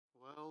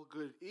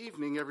Good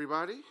evening,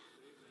 everybody.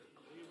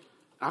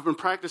 I've been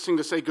practicing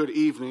to say good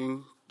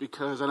evening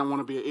because I don't want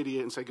to be an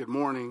idiot and say good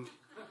morning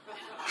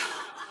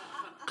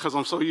because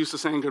I'm so used to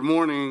saying good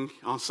morning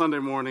on Sunday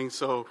morning.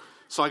 So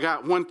I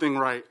got one thing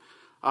right.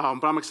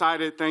 But I'm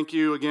excited. Thank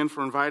you again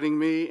for inviting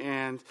me.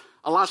 And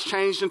a lot's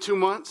changed in 2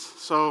 months.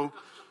 So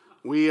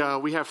we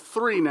have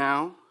three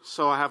now.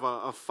 So I have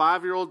a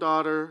 5-year-old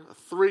daughter,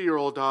 a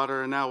 3-year-old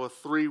daughter, and now a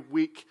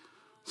 3-week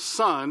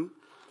son.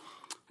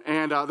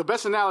 And the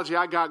best analogy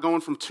I got going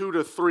from 2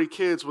 to 3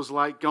 kids was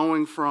like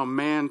going from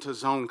man to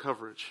zone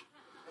coverage.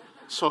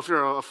 So if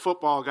you're a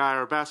football guy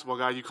or a basketball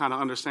guy, you kind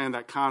of understand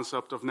that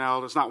concept of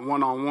now it's not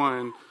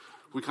one-on-one.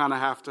 We kind of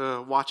have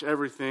to watch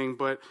everything.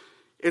 But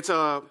it's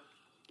a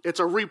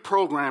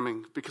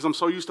reprogramming because I'm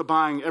so used to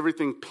buying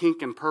everything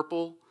pink and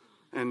purple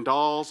and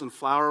dolls and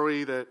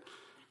flowery that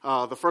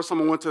the first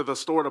time I went to the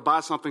store to buy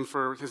something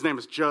for, his name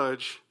is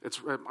Judge.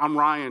 I'm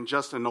Ryan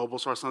Justin Noble,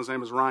 so our son's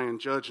name is Ryan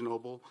Judge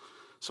Noble.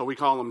 So we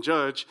call him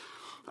Judge.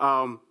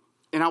 And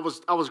I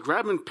was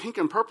grabbing pink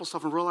and purple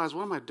stuff and realized,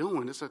 what am I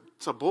doing? It's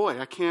a boy.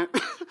 I can't.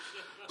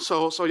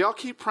 So y'all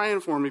keep praying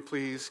for me,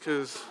 please,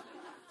 because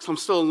I'm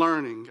still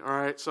learning. All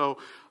right. So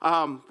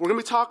we're going to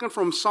be talking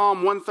from Psalm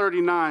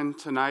 139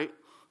 tonight.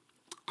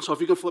 So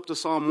if you can flip to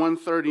Psalm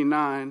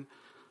 139,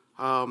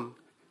 and I'm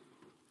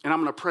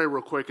going to pray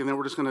real quick, and then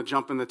we're just going to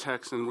jump in the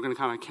text, and we're going to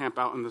kind of camp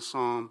out in the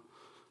Psalm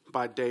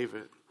by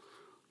David.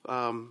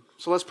 So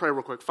let's pray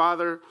real quick.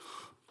 Father,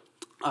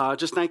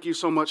 just thank you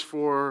so much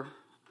for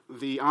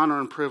the honor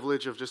and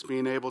privilege of just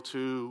being able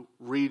to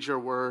read your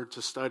word,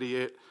 to study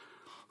it,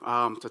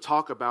 to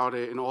talk about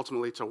it, and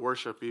ultimately to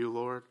worship you,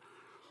 Lord.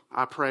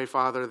 I pray,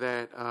 Father,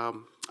 that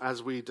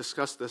as we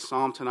discuss this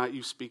psalm tonight,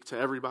 you speak to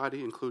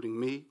everybody, including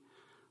me,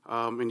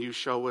 and you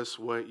show us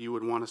what you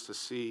would want us to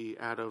see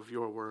out of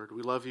your word.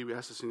 We love you. We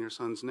ask this in your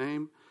son's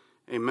name.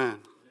 Amen.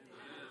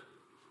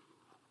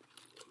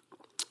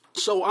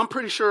 So I'm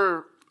pretty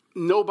sure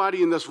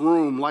nobody in this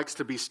room likes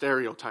to be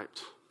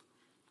stereotyped.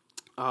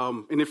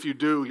 And if you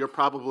do, you're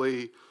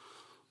probably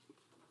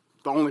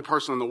the only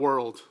person in the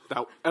world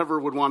that ever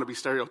would want to be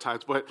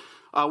stereotyped. But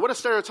what a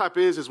stereotype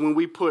is when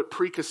we put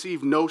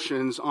preconceived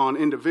notions on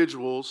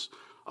individuals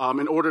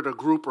in order to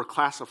group or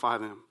classify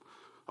them.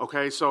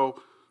 Okay,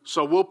 so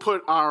we'll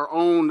put our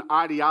own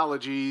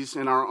ideologies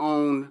and our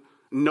own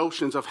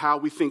notions of how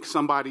we think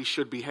somebody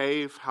should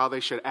behave, how they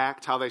should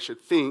act, how they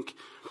should think.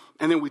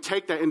 And then we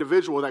take that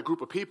individual, that group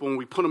of people, and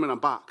we put them in a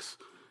box.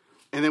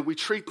 And then we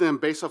treat them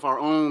based off our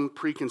own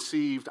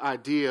preconceived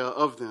idea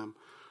of them.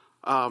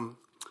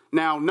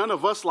 Now, none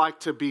of us like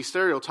to be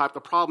stereotyped. The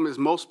problem is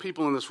most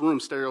people in this room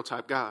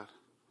stereotype God,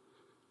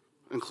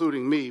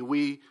 including me.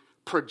 We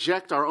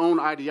project our own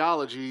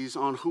ideologies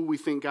on who we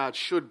think God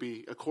should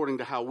be according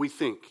to how we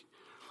think.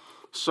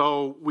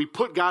 So we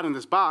put God in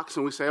this box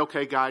and we say,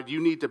 okay, God, you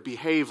need to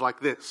behave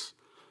like this.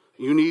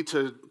 You need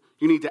to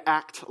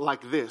act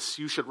like this.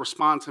 You should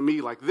respond to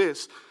me like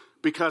this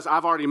because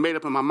I've already made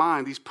up in my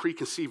mind these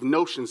preconceived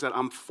notions that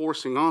I'm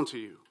forcing onto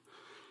you.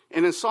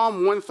 And in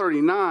Psalm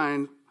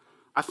 139,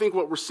 I think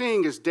what we're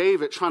seeing is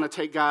David trying to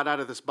take God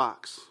out of this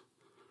box.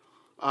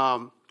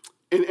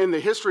 In the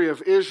history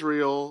of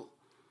Israel,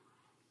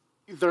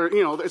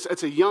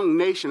 it's a young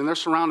nation and they're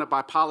surrounded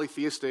by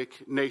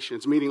polytheistic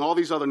nations, meaning all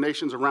these other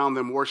nations around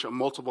them worship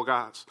multiple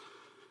gods.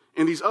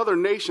 And these other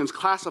nations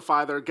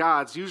classify their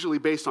gods usually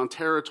based on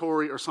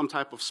territory or some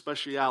type of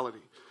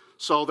speciality.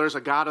 So there's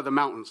a god of the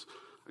mountains,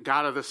 a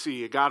god of the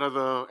sea, a god of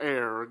the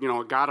air,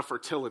 a god of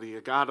fertility,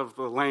 a god of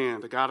the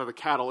land, a god of the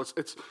cattle.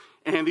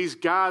 And these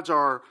gods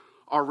are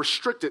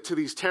restricted to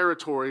these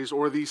territories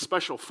or these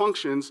special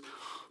functions.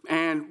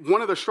 And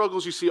one of the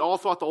struggles you see all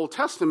throughout the Old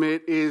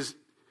Testament is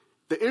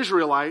the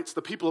Israelites,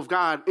 the people of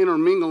God,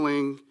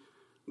 intermingling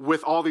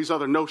with all these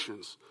other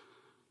notions.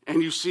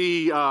 And you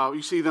see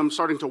them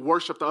starting to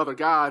worship the other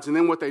gods. And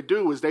then what they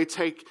do is they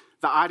take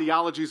the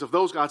ideologies of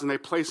those gods and they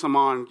place them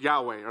on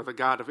Yahweh or the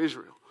God of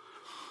Israel.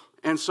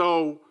 And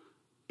so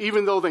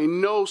even though they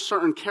know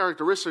certain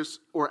characteristics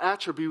or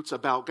attributes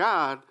about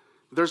God,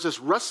 there's this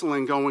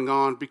wrestling going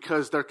on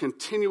because they're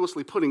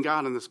continuously putting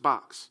God in this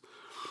box.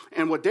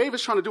 And what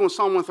David's trying to do in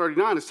Psalm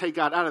 139 is take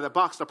God out of that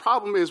box. The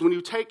problem is when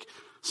you take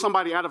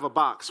somebody out of a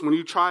box, when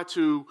you try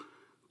to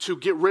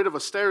get rid of a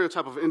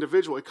stereotype of an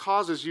individual, it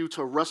causes you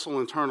to wrestle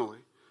internally.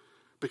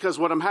 Because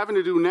what I'm having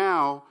to do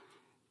now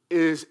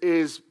is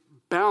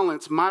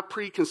balance my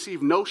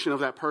preconceived notion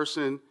of that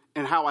person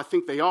and how I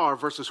think they are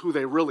versus who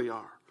they really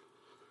are.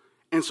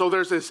 And so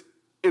there's this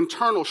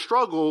internal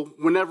struggle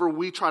whenever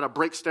we try to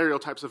break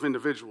stereotypes of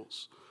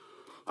individuals.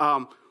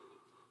 Psalm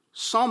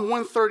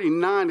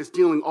 139 is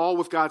dealing all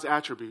with God's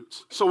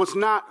attributes. So it's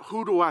not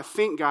who do I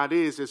think God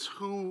is, it's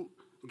who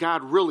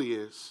God really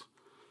is.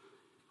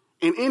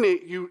 And in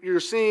it, you're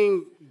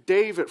seeing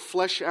David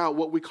flesh out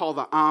what we call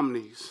the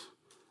omnis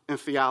in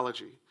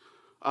theology.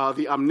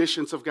 The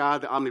omniscience of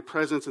God, the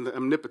omnipresence, and the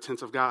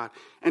omnipotence of God.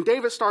 And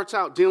David starts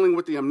out dealing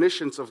with the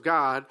omniscience of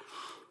God.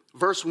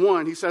 Verse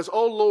 1, he says,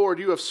 "O Lord,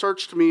 you have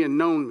searched me and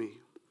known me.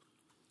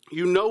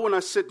 You know when I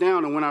sit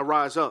down and when I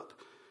rise up.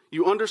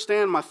 You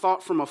understand my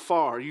thought from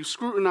afar. You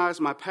scrutinize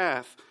my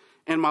path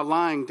and my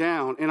lying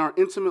down, and are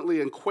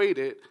intimately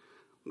acquainted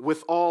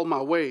with all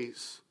my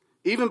ways.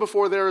 Even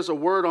before there is a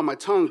word on my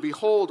tongue,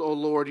 behold, O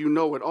Lord, you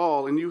know it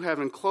all, and you have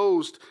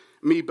enclosed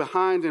me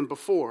behind and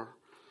before,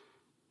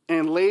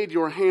 and laid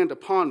your hand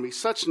upon me.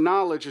 Such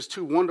knowledge is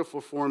too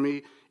wonderful for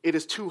me. It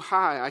is too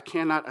high. I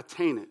cannot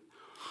attain it.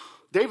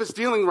 David's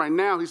dealing right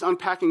now, he's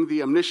unpacking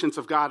the omniscience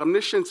of God.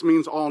 Omniscience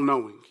means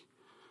all-knowing.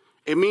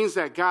 It means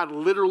that God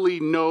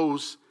literally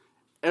knows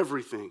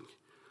everything.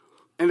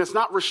 And it's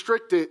not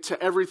restricted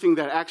to everything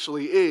that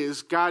actually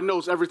is. God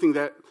knows everything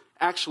that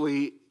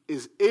actually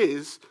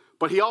is,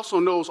 but he also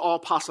knows all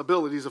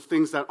possibilities of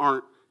things that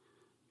aren't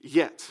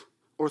yet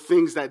or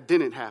things that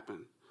didn't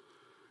happen.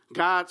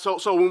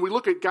 So when we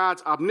look at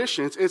God's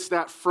omniscience, it's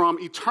that from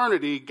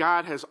eternity,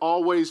 God has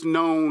always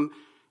known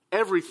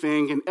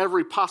everything and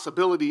every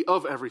possibility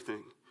of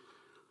everything.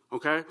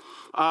 Okay?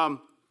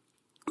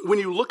 When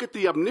you look at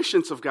the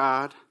omniscience of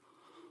God,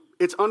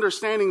 it's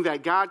understanding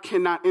that God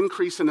cannot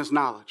increase in his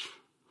knowledge.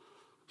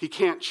 He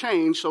can't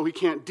change, so he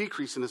can't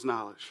decrease in his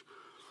knowledge.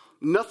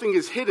 Nothing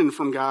is hidden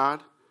from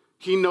God.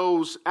 He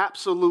knows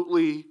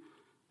absolutely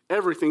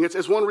everything.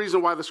 It's one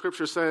reason why the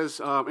scripture says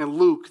in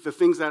Luke, the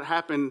things that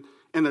happen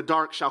in the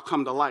dark shall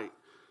come to light.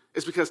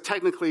 It's because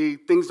technically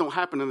things don't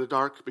happen in the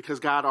dark because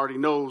God already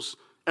knows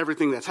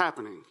everything that's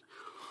happening.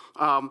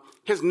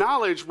 His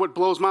knowledge, what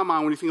blows my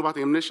mind when you think about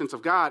the omniscience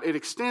of God, it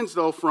extends,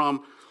 though,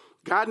 from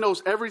God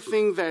knows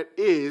everything that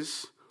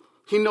is,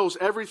 he knows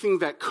everything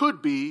that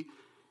could be,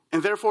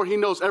 and therefore he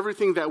knows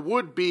everything that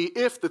would be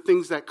if the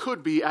things that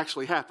could be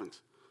actually happened.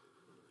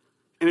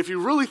 And if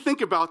you really think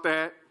about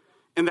that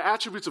and the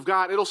attributes of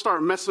God, it'll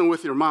start messing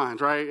with your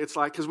mind, right? It's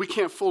like, because we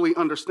can't fully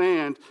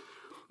understand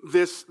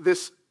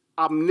this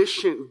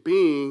omniscient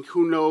being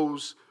who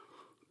knows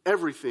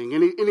everything.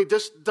 And he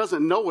just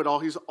doesn't know it all.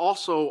 He's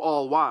also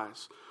all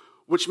wise,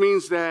 which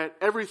means that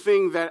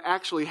everything that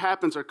actually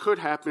happens or could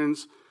happen,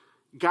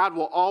 God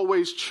will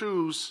always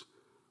choose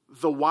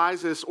the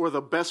wisest or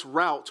the best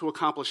route to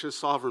accomplish his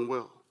sovereign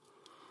will.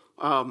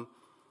 And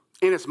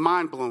it's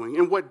mind-blowing.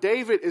 And what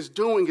David is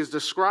doing is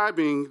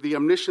describing the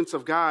omniscience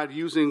of God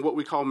using what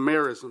we call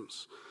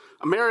merisms.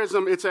 A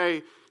merism, it's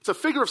a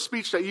figure of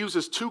speech that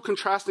uses two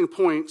contrasting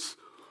points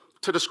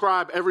to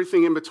describe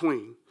everything in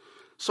between.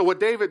 So what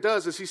David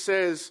does is he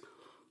says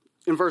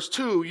in verse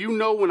 2, you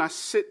know when I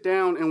sit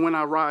down and when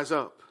I rise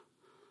up.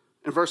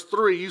 In verse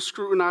 3, you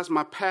scrutinize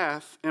my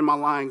path and my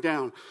lying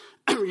down.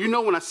 You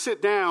know when I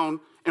sit down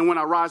and when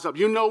I rise up.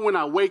 You know when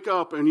I wake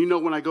up and you know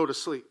when I go to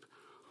sleep.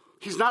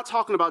 He's not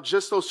talking about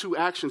just those two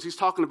actions. He's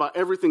talking about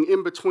everything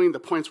in between the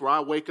points where I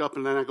wake up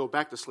and then I go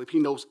back to sleep. He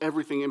knows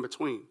everything in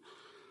between.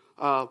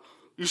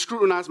 You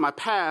scrutinize my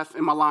path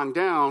and my lying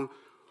down.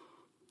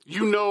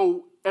 You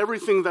know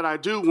everything that I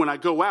do when I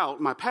go out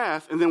my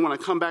path, and then when I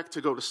come back to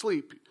go to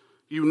sleep,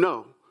 you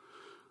know.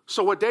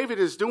 So what David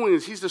is doing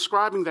is he's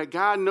describing that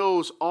God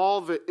knows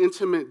all the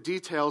intimate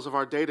details of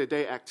our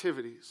day-to-day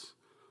activities.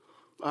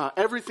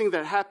 Everything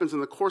that happens in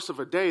the course of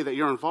a day that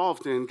you're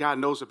involved in, God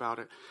knows about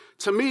it.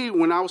 To me,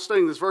 when I was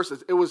studying this verse,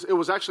 it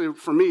was actually,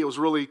 for me, it was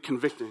really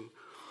convicting.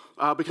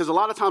 Because a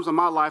lot of times in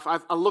my life,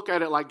 I look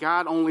at it like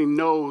God only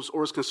knows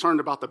or is concerned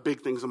about the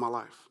big things in my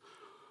life.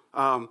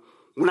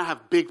 When I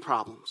have big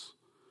problems,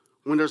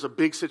 when there's a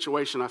big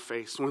situation I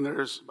face, when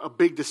there's a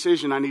big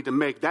decision I need to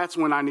make, that's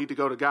when I need to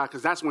go to God,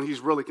 because that's when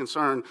he's really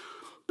concerned.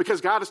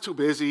 Because God is too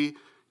busy.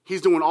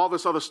 He's doing all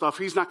this other stuff.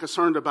 He's not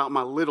concerned about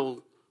my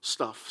little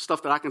stuff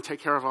that I can take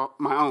care of on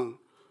my own,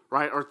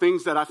 right? Or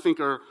things that I think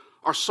are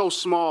so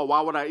small, why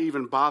would I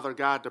even bother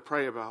God to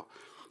pray about?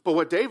 But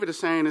what David is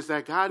saying is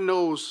that God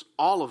knows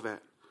all of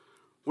that,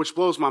 which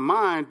blows my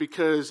mind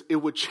because it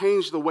would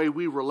change the way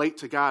we relate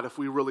to God if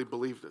we really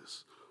believe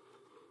this.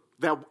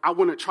 That I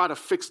wouldn't try to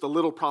fix the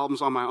little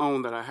problems on my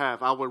own that I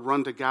have. I would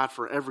run to God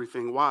for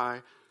everything.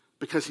 Why?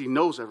 Because he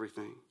knows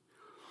everything.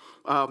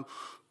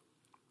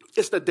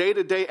 It's the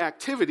day-to-day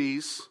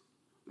activities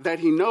that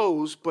he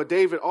knows, but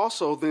David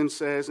also then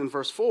says in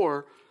verse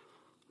 4,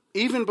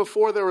 even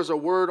before there is a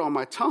word on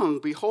my tongue,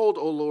 behold,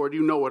 O Lord,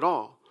 you know it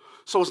all.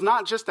 So it's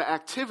not just the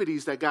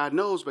activities that God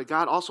knows, but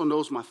God also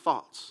knows my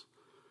thoughts.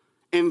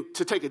 And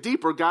to take it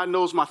deeper, God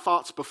knows my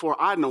thoughts before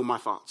I know my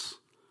thoughts,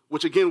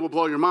 which again will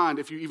blow your mind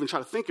if you even try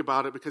to think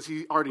about it because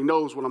he already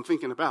knows what I'm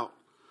thinking about.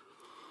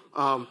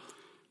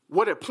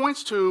 What it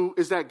points to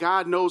is that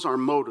God knows our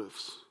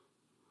motives.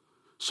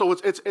 So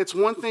it's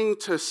one thing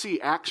to see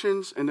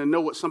actions and to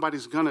know what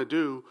somebody's going to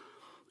do.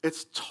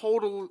 It's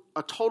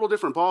a total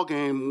different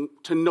ballgame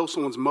to know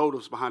someone's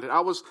motives behind it. I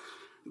was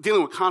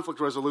dealing with conflict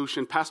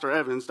resolution. Pastor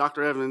Evans,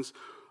 Dr. Evans,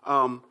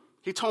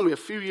 he told me a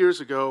few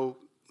years ago,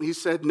 he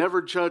said,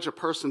 never judge a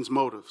person's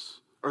motives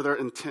or their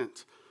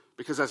intent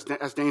because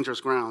that's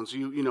dangerous grounds.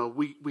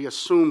 We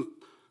assume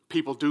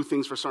people do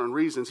things for certain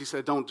reasons. He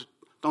said, don't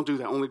do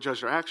that. Only judge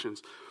their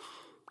actions.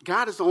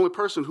 God is the only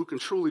person who can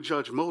truly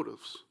judge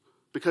motives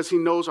because he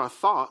knows our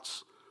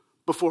thoughts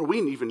before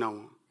we even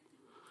know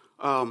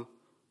them.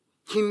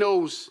 He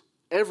knows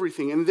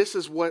everything, and this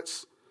is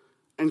what's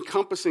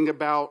encompassing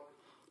about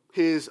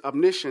his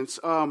omniscience.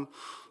 The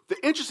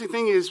interesting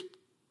thing is,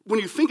 when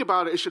you think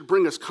about it, it should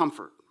bring us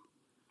comfort.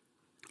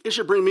 It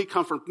should bring me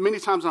comfort. Many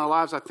times in our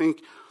lives, I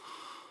think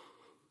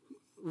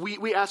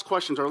we ask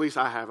questions, or at least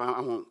I have. I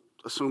won't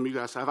assume you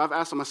guys have. I've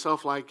asked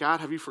myself, like, God,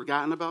 have you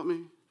forgotten about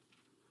me?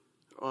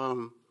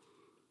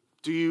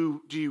 Do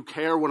you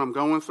care what I'm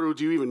going through?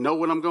 Do you even know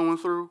what I'm going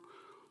through?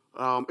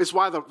 It's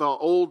why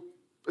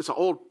it's an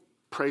old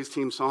praise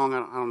team song. I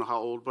don't know how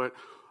old, but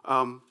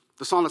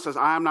the song that says,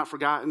 I am not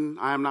forgotten,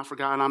 I am not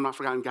forgotten, I'm not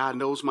forgotten, God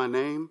knows my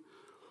name.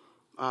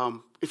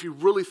 If you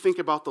really think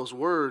about those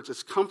words,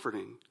 it's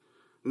comforting,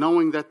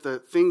 knowing that the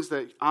things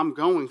that I'm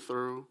going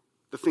through,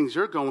 the things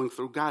you're going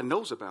through, God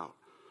knows about.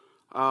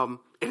 And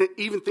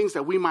even things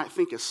that we might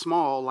think is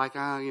small, like,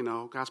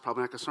 God's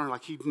probably not concerned,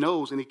 like he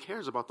knows and he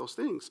cares about those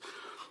things.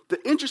 The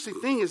interesting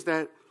thing is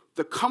that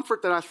the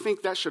comfort that I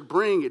think that should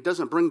bring, it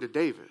doesn't bring to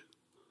David.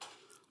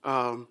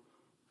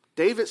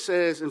 David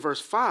says in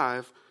verse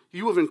 5,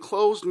 you have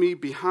enclosed me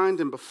behind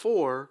and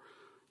before,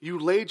 you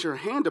laid your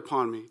hand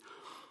upon me.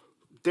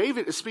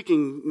 David is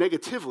speaking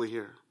negatively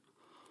here.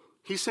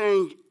 He's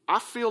saying, I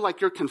feel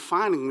like you're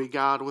confining me,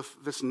 God, with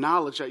this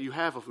knowledge that you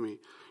have of me.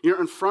 You're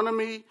in front of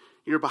me,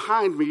 you're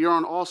behind me, you're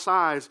on all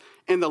sides.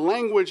 And the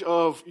language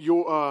of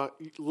your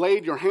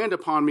laid your hand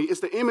upon me is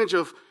the image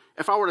of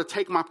if I were to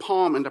take my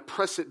palm and to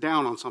press it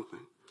down on something.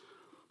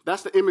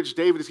 That's the image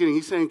David is getting.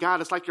 He's saying,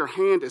 God, it's like your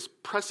hand is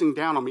pressing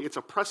down on me. It's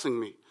oppressing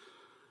me.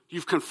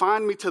 You've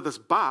confined me to this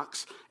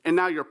box, and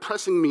now you're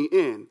pressing me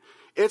in.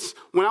 It's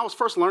when I was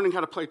first learning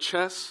how to play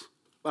chess.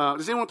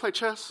 Does anyone play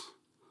chess?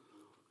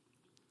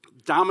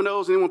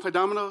 Dominoes? Anyone play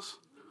dominoes?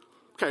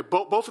 Okay,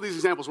 both of these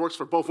examples works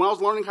for both. When I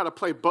was learning how to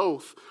play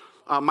both,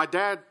 my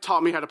dad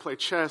taught me how to play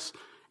chess,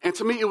 and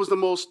to me it was the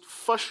most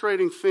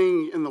frustrating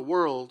thing in the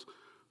world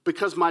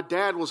because my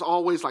dad was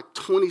always like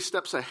 20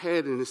 steps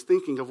ahead in his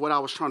thinking of what I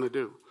was trying to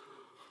do.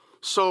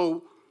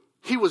 So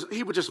he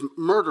would just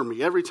murder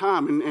me every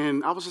time,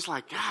 and I was just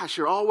like, gosh,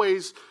 you're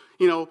always,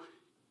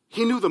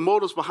 he knew the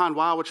motives behind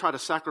why I would try to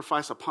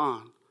sacrifice a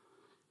pawn.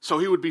 So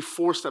he would be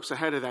 4 steps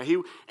ahead of that.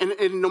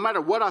 And no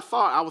matter what I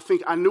thought, I would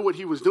think I knew what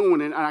he was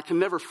doing, and I could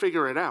never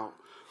figure it out.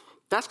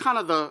 That's kind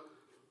of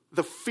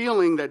the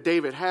feeling that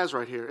David has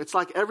right here. It's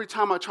like every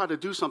time I try to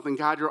do something,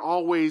 God, you're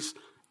always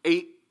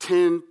 8,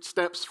 10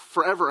 steps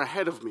forever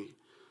ahead of me.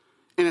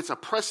 And it's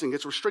oppressing,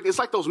 it's restricting. It's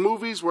like those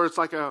movies where it's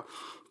like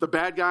the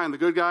bad guy and the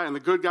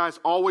good guy's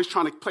always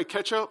trying to play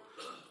catch up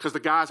because the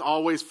guy's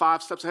always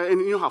 5 steps ahead.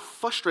 And you know how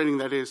frustrating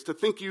that is to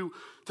think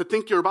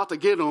you're about to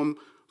get them,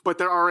 but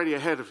they're already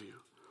ahead of you.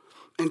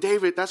 And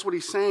David, that's what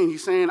he's saying.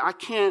 He's saying, I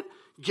can't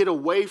get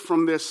away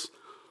from this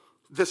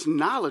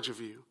knowledge of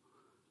you.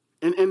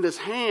 And this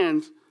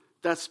hand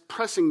that's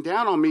pressing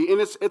down on me. And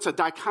it's a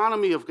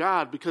dichotomy of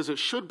God because it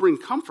should bring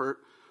comfort.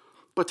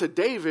 But to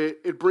David,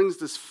 it brings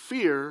this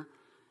fear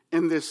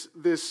and this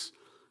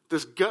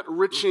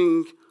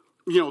gut-wrenching,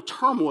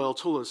 turmoil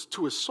to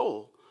his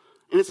soul.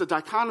 And it's a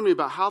dichotomy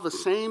about how the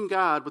same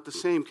God with the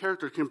same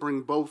character can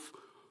bring both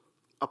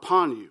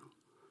upon you.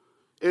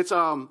 It's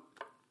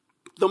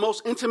the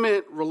most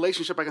intimate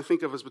relationship I can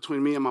think of is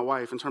between me and my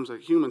wife in terms of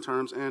human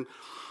terms. And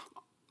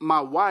my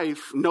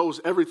wife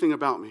knows everything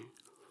about me.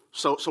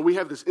 So we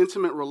have this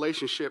intimate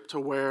relationship to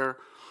where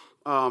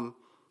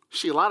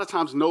she a lot of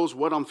times knows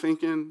what I'm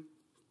thinking.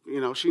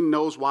 She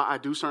knows why I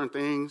do certain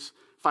things.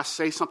 If I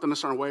say something a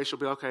certain way, she'll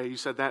be, okay, you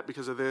said that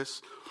because of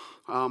this.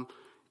 And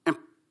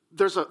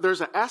there's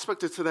an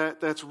aspect to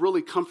that that's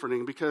really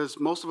comforting because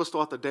most of us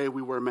throughout the day,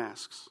 we wear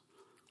masks.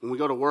 When we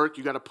go to work,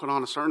 you got to put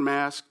on a certain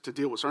mask to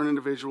deal with certain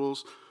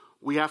individuals.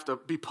 We have to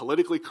be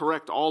politically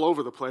correct all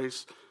over the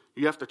place.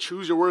 You have to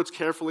choose your words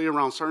carefully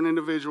around certain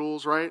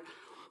individuals, right?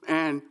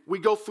 And we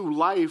go through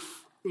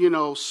life,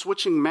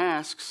 switching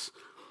masks,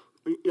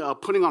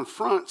 putting on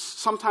fronts,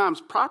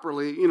 sometimes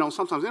properly,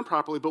 sometimes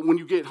improperly. But when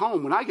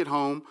I get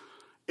home,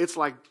 it's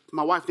like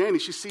my wife, Danny,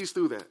 she sees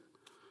through that.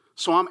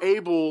 So I'm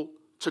able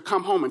to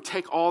come home and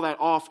take all that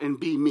off and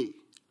be me.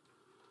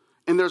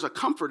 And there's a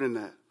comfort in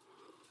that,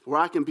 where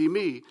I can be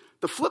me.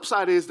 The flip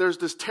side is there's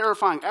this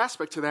terrifying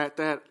aspect to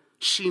that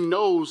she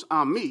knows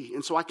I'm me,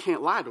 and so I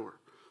can't lie to her.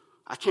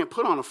 I can't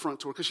put on a front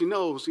to her because she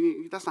knows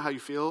that's not how you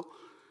feel.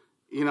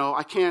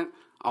 I can't,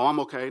 I'm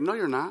okay. No,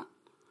 you're not.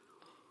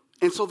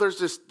 And so there's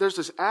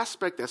this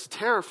aspect that's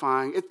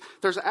terrifying.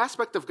 There's an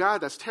aspect of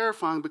God that's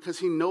terrifying because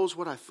he knows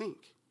what I think.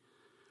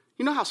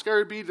 You know how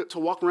scary it'd be to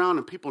walk around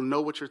and people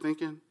know what you're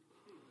thinking?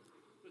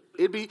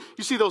 You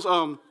see those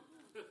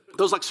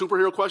like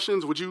superhero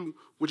questions, would you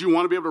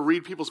want to be able to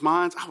read people's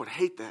minds? I would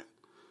hate that.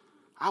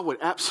 I would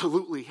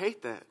absolutely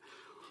hate that.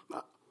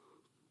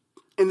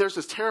 And there's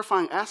this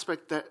terrifying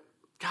aspect that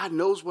God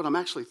knows what I'm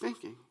actually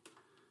thinking.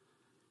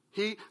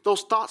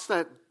 Those thoughts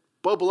that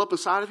bubble up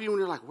inside of you and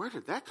you're like, where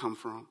did that come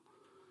from?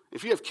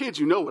 If you have kids,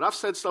 you know it. I've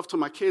said stuff to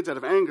my kids out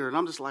of anger and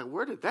I'm just like,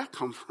 where did that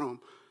come from?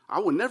 I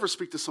would never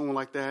speak to someone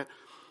like that.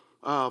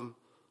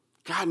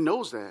 God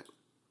knows that.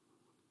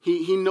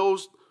 He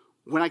knows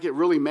when I get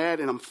really mad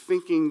and I'm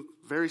thinking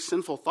very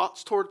sinful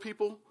thoughts toward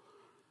people.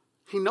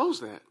 He knows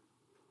that.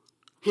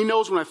 He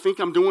knows when I think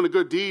I'm doing a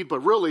good deed, but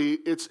really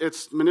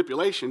it's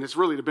manipulation. It's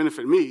really to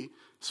benefit me.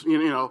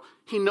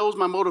 He knows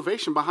my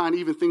motivation behind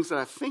even things that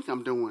I think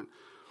I'm doing.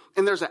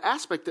 And there's an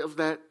aspect of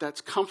that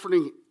that's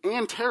comforting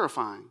and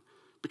terrifying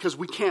because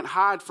we can't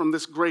hide from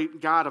this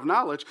great God of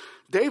knowledge.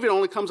 David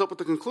only comes up with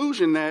the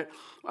conclusion that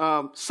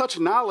such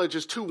knowledge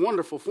is too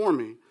wonderful for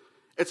me.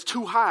 It's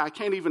too high. I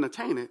can't even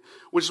attain it,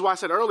 which is why I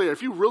said earlier,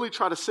 if you really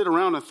try to sit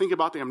around and think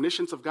about the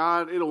omniscience of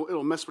God,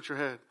 it'll mess with your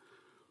head.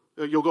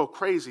 You'll go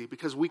crazy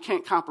because we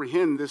can't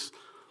comprehend this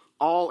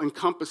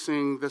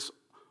all-encompassing, this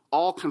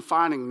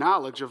all-confining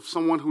knowledge of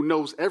someone who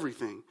knows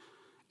everything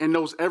and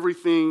knows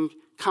everything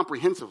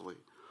comprehensively.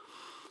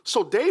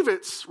 So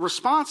David's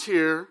response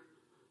here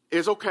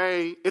is,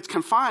 okay, it's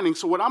confining,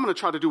 so what I'm going to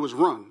try to do is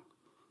run.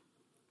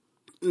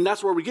 And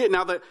that's where we get.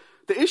 Now, the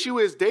issue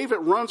is David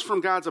runs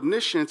from God's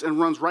omniscience and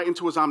runs right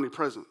into his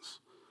omnipresence.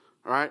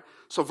 All right?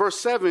 So verse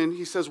 7,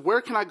 he says,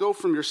 where can I go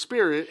from your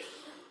spirit?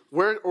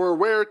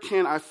 Where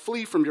can I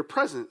flee from your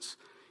presence?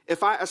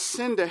 If I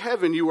ascend to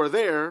heaven, you are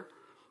there.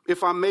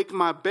 If I make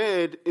my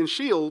bed in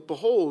Sheol,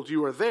 behold,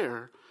 you are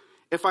there.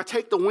 If I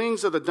take the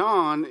wings of the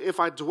dawn, if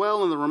I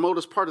dwell in the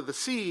remotest part of the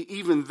sea,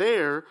 even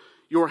there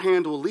your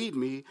hand will lead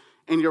me,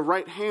 and your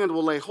right hand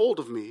will lay hold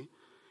of me.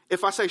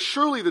 If I say,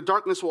 surely the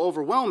darkness will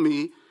overwhelm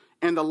me,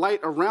 and the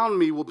light around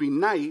me will be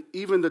night,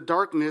 even the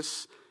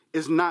darkness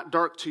is not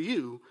dark to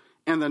you,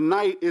 and the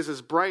night is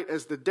as bright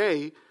as the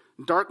day,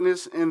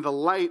 darkness and the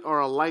light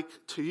are alike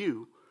to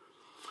you.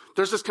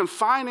 There's this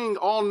confining,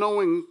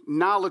 all-knowing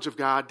knowledge of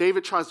God.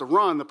 David tries to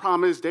run. The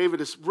problem is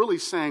David is really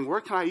saying,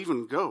 where can I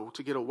even go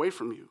to get away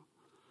from you?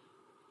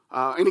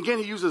 And again,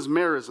 he uses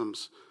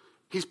merisms.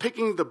 He's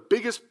picking the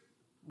biggest,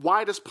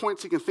 widest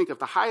points he can think of,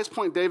 the highest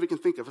point David can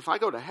think of. If I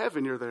go to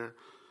heaven, you're there.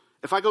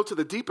 If I go to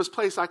the deepest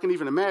place I can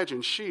even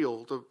imagine,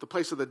 Sheol, the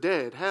place of the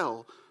dead,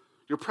 hell,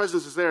 your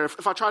presence is there.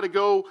 If I try to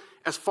go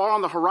as far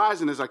on the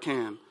horizon as I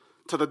can,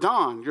 to the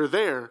dawn, you're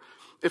there.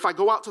 If I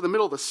go out to the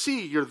middle of the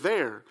sea, you're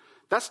there.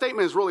 That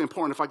statement is really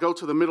important. If I go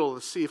to the middle of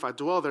the sea, if I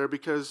dwell there,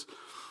 because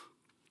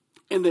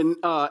in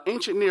the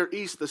ancient Near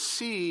East, the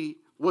sea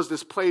was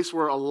this place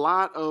where a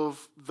lot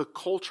of the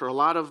culture, a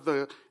lot of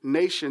the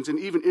nations, and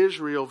even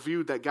Israel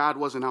viewed that God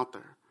wasn't out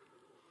there.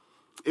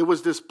 It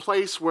was this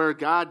place where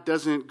God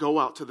doesn't go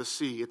out to the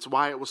sea. It's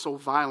why it was so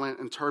violent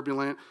and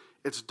turbulent.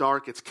 It's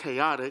dark. It's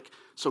chaotic.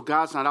 So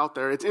God's not out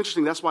there. It's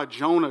interesting. That's why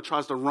Jonah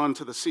tries to run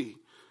to the sea.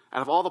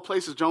 Out of all the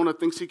places Jonah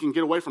thinks he can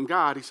get away from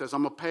God, he says,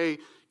 I'm going to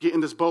get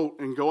in this boat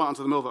and go out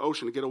into the middle of the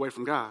ocean to get away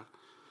from God.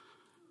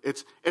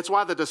 It's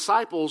why the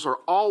disciples are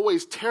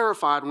always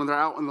terrified when they're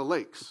out in the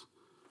lakes,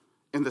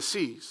 in the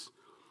seas.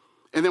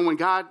 And then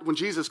when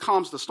Jesus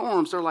calms the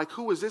storms, they're like,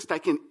 who is this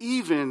that can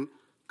even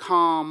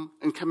calm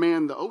and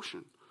command the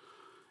ocean?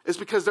 It's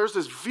because there's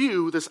this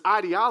view, this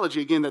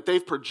ideology, again, that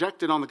they've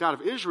projected on the God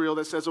of Israel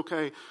that says,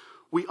 okay,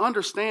 we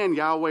understand,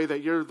 Yahweh,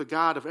 that you're the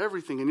God of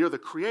everything and you're the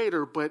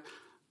creator, but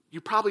you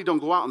probably don't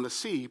go out in the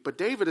sea. But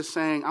David is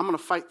saying, I'm going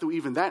to fight through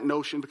even that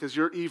notion because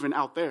you're even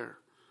out there.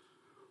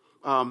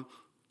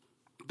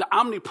 The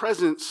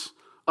omnipresence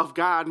of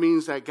God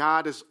means that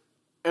God is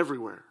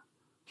everywhere.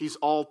 He's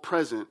all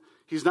present.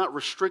 He's not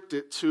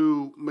restricted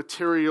to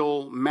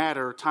material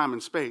matter, time,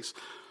 and space.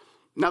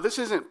 Now, this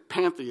isn't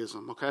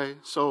pantheism, okay?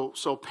 So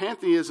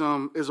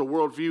pantheism is a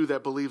worldview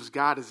that believes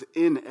God is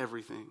in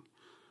everything,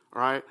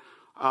 all right?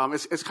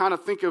 It's kind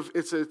of, think of,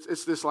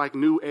 it's this like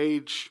new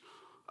age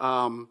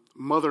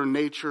Mother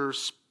Nature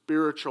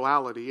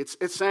spirituality.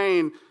 It's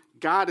saying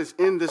God is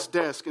in this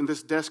desk and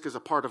this desk is a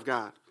part of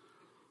God.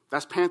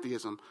 That's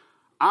pantheism.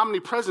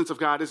 Omnipresence of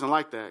God isn't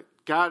like that.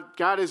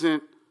 God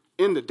isn't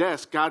in the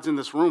desk. God's in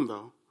this room,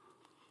 though.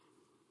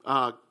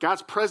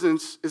 God's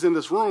presence is in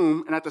this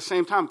room, and at the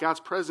same time, God's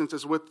presence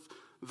is with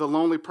the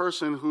lonely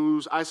person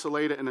who's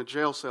isolated in a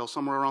jail cell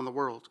somewhere around the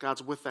world.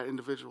 God's with that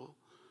individual.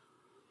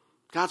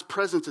 God's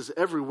presence is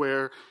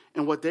everywhere,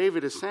 and what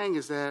David is saying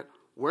is that,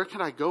 where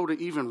can I go to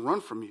even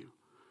run from you?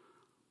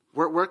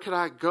 Where could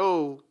I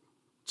go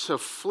to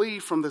flee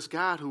from this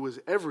God who is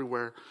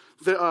everywhere?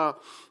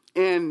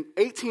 In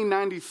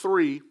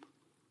 1893,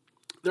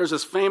 there's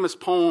this famous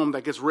poem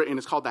that gets written.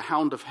 It's called The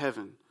Hound of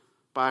Heaven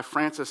by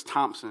Francis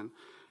Thompson.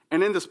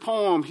 And in this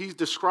poem, he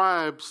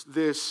describes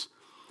this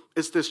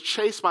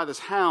chase by this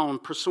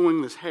hound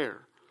pursuing this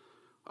hare.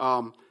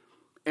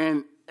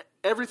 And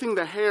everything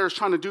the hare is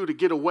trying to do to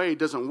get away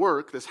doesn't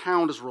work. This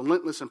hound is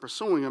relentless in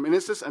pursuing him. And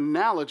it's this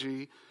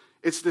analogy,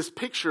 it's this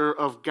picture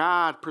of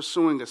God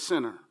pursuing a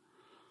sinner.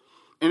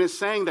 And it's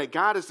saying that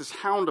God is this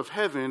hound of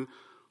heaven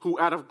who,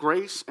 out of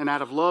grace and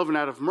out of love and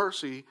out of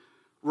mercy,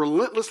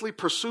 relentlessly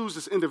pursues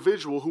this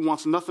individual who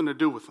wants nothing to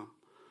do with him.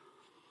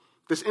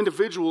 This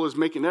individual is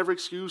making every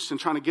excuse and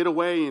trying to get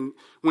away, and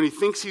when he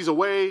thinks he's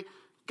away,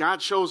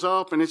 God shows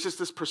up, and it's just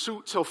this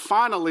pursuit till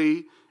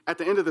finally, at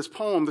the end of this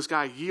poem, this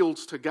guy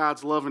yields to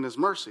God's love and his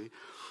mercy.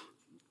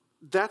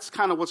 That's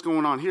kind of what's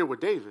going on here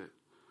with David.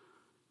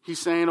 He's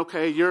saying,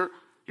 okay, your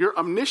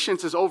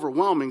omniscience is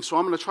overwhelming, so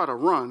I'm going to try to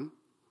run.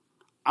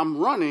 I'm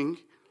running,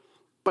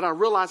 but I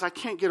realize I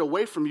can't get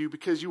away from you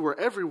because you were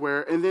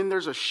everywhere. And then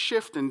there's a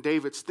shift in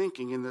David's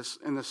thinking in this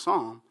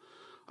psalm.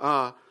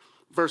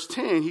 Verse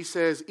 10, he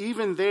says,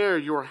 even there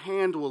your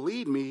hand will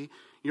lead me,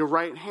 your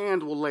right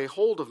hand will lay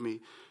hold of me.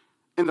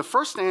 In the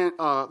first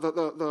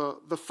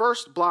the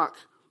first block,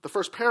 the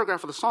first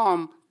paragraph of the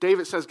psalm,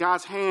 David says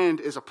God's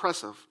hand is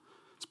oppressive.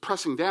 It's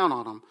pressing down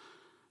on him.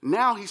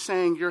 Now he's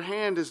saying your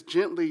hand is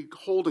gently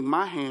holding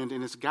my hand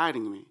and it's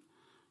guiding me.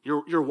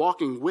 You're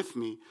walking with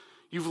me.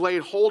 You've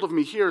laid hold of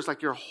me here. It's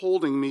like you're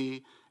holding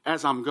me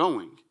as I'm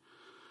going.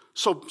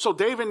 So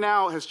David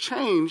now has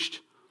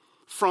changed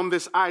from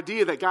this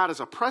idea that God is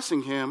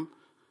oppressing him.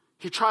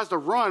 He tries to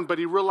run, but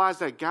he realized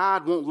that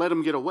God won't let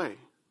him get away.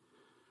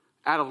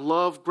 Out of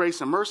love,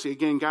 grace, and mercy,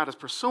 again, God is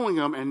pursuing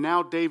him, and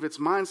now David's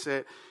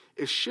mindset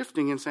is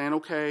shifting and saying,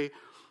 okay,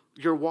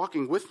 you're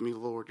walking with me,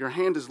 Lord. Your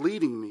hand is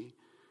leading me.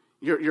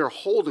 You're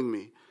holding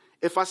me.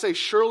 If I say,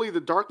 surely the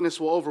darkness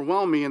will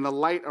overwhelm me and the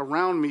light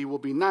around me will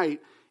be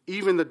night,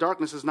 even the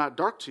darkness is not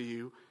dark to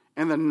you,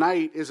 and the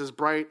night is as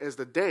bright as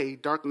the day,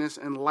 darkness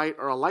and light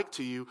are alike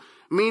to you,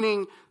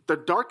 meaning the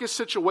darkest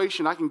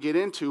situation I can get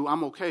into,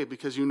 I'm okay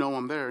because you know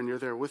I'm there and you're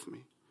there with me.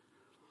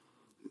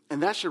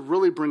 And that should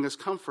really bring us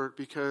comfort,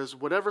 because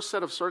whatever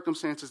set of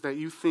circumstances that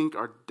you think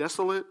are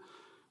desolate,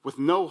 with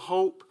no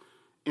hope,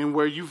 and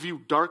where you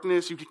view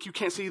darkness, you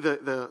can't see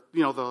the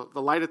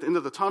light at the end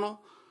of the tunnel,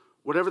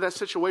 whatever that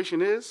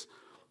situation is,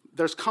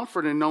 there's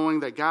comfort in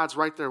knowing that God's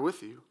right there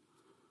with you.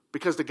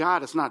 Because to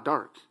God, it's not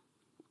dark.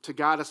 To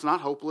God, it's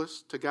not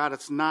hopeless. To God,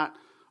 it's not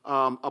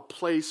a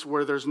place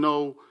where there's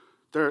no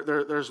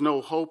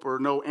hope or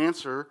no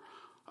answer,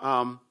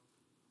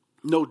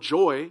 no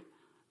joy.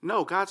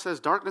 No, God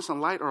says darkness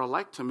and light are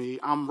alike to me.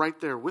 I'm right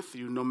there with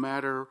you. No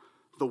matter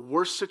the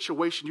worst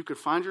situation you could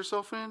find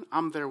yourself in,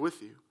 I'm there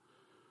with you.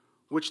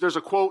 Which there's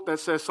a quote that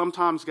says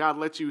sometimes God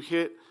lets you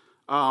hit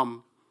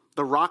the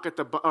rock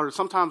or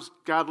sometimes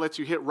God lets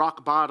you hit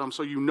rock bottom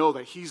so you know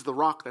that he's the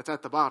rock that's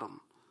at the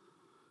bottom.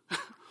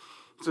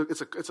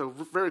 It's a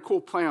very cool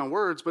play on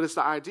words, but it's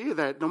the idea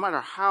that no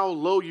matter how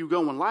low you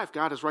go in life,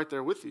 God is right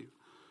there with you.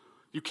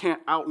 You can't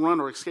outrun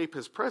or escape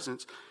his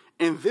presence.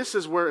 And this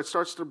is where it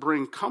starts to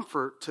bring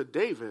comfort to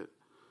David,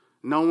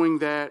 knowing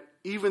that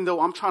even though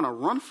I'm trying to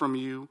run from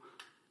you,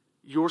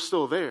 you're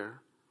still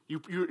there.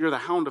 You're the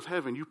hound of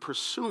heaven. You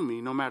pursue me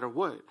no matter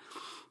what.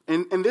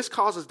 And this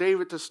causes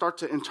David to start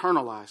to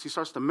internalize. He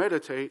starts to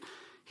meditate.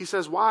 He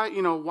says, why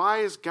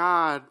is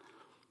God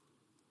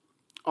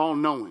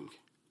all-knowing?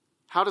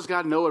 How does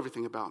God know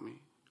everything about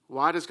me?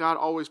 Why does God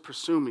always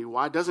pursue me?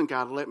 Why doesn't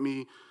God let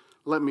me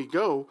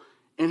go?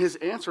 And his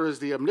answer is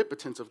the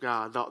omnipotence of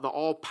God, the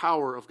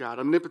all-power of God.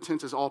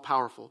 Omnipotence is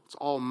all-powerful. It's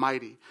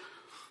almighty.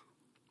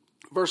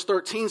 Verse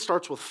 13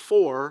 starts with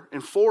for,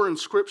 and for in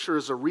Scripture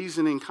is a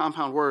reasoning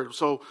compound word.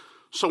 So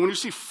when you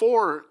see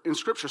for in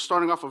Scripture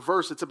starting off a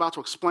verse, it's about to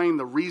explain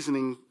the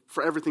reasoning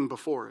for everything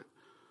before it.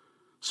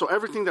 So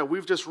everything that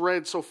we've just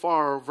read so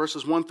far,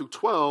 verses 1 through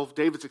 12,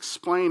 David's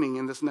explaining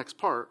in this next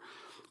part.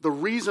 The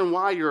reason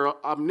why you're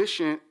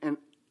omniscient and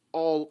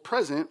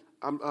all-present,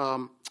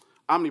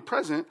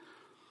 omnipresent,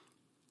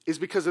 is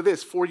because of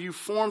this. For you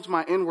formed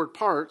my inward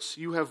parts.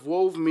 You have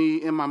wove me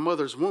in my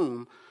mother's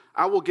womb.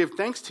 I will give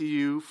thanks to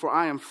you, for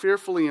I am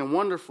fearfully and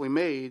wonderfully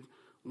made.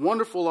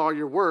 Wonderful are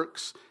your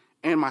works,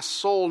 and my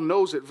soul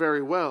knows it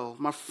very well.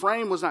 My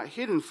frame was not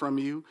hidden from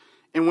you,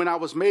 and when I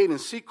was made in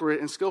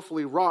secret and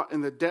skillfully wrought in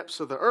the depths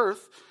of the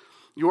earth,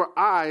 your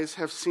eyes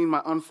have seen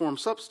my unformed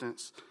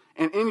substance.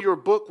 And in your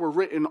book were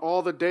written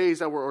all the days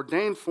that were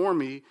ordained for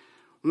me,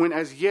 when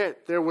as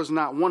yet there was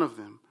not one of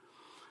them.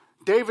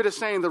 David is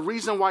saying the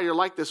reason why you're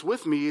like this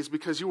with me is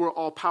because you were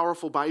all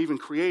powerful by even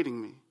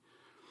creating me.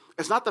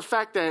 It's not the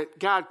fact that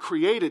God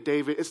created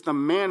David, it's the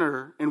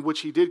manner in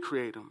which he did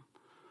create him.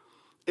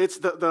 It's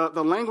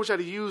the language that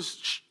he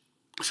used,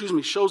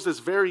 shows this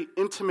very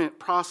intimate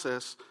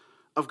process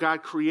of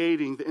God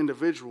creating the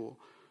individual.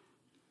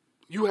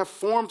 You have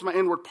formed my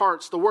inward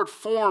parts. The word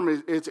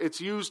form, it's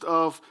used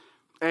of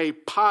a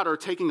potter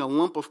taking a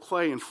lump of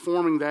clay and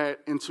forming that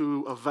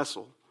into a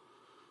vessel.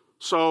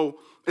 So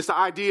it's the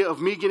idea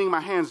of me getting my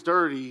hands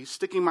dirty,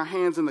 sticking my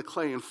hands in the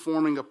clay and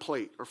forming a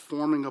plate or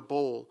forming a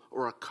bowl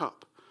or a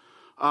cup.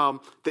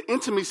 The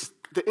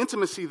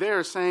intimacy there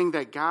is saying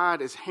that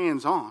God is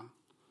hands-on.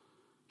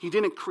 He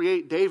didn't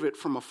create David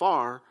from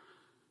afar.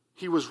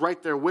 He was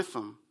right there with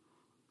him.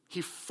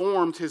 He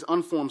formed his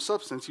unformed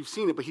substance. You've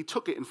seen it, but he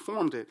took it and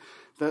formed it.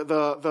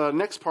 The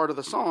next part of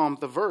the psalm,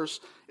 the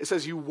verse, it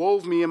says, you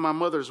wove me in my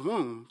mother's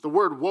womb. The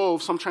word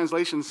wove, some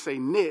translations say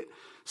knit,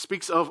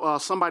 speaks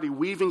of somebody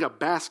weaving a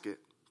basket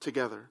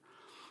together.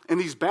 And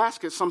these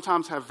baskets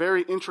sometimes have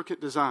very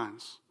intricate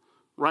designs,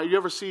 right? You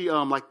ever see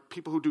like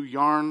people who do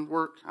yarn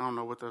work? I don't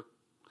know what the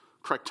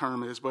correct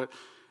term is, but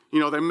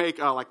they make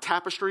like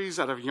tapestries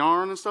out of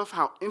yarn and stuff.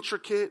 How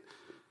intricate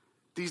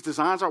these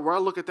designs are. Where I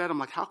look at that, I'm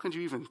like, how can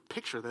you even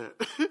picture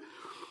that?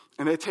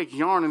 And they take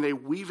yarn and they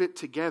weave it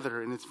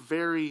together, and it's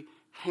very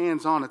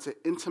hands-on. It's an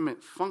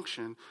intimate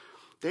function.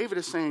 David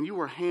is saying, you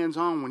were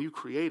hands-on when you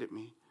created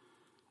me,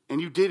 and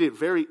you did it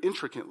very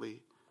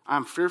intricately.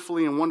 I'm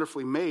fearfully and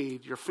wonderfully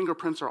made. Your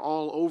fingerprints are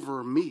all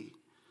over me.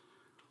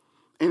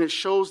 And it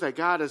shows that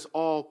God is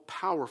all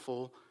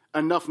powerful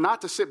enough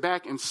not to sit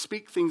back and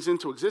speak things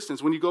into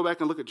existence. When you go back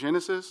and look at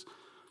Genesis,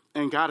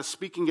 and God is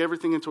speaking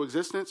everything into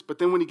existence, but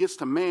then when he gets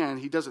to man,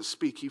 he doesn't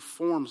speak. He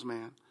forms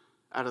man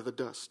out of the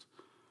dust.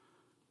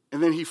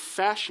 And then he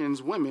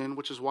fashions women,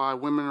 which is why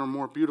women are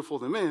more beautiful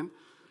than men,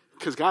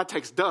 because God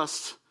takes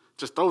dust,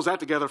 just throws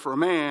that together for a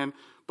man,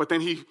 but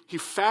then he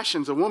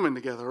fashions a woman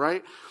together,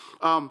 right?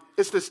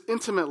 It's this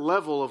intimate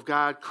level of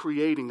God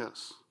creating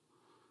us.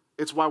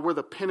 It's why we're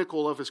the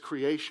pinnacle of his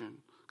creation,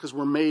 because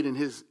we're made in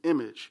his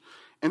image.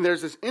 And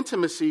there's this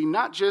intimacy,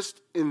 not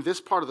just in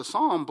this part of the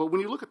psalm, but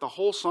when you look at the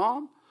whole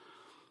psalm,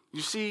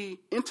 you see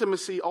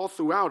intimacy all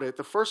throughout it.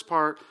 The first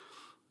part,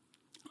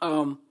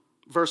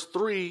 verse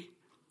 3,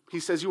 he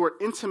says, you are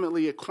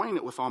intimately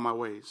acquainted with all my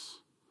ways.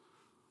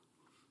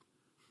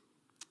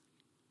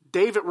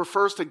 David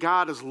refers to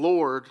God as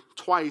Lord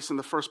twice in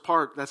the first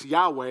part. That's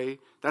Yahweh.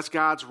 That's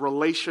God's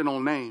relational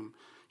name.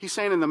 He's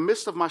saying in the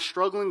midst of my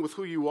struggling with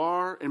who you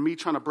are and me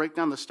trying to break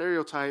down the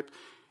stereotype,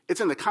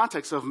 it's in the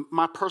context of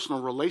my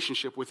personal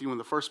relationship with you in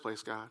the first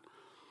place, God.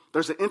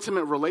 There's an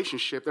intimate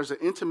relationship. There's an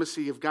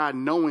intimacy of God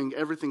knowing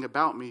everything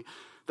about me.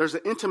 There's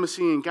an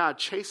intimacy in God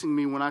chasing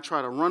me when I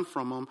try to run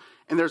from him.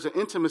 And there's an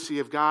intimacy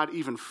of God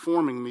even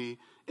forming me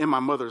in my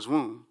mother's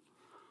womb.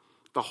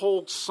 The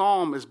whole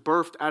psalm is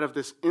birthed out of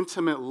this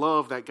intimate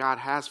love that God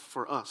has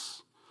for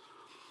us,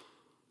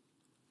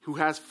 who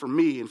has for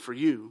me and for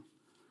you.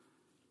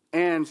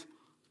 And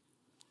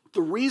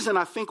the reason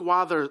I think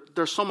why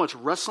there's so much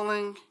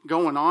wrestling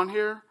going on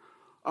here,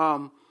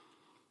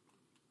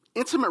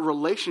 intimate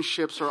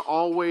relationships are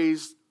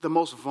always the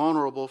most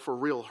vulnerable for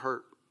real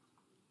hurt.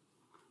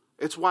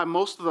 It's why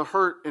most of the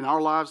hurt in our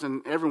lives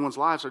and everyone's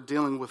lives are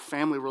dealing with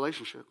family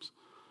relationships.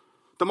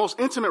 The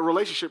most intimate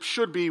relationship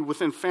should be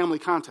within family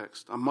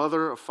context, a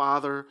mother, a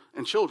father,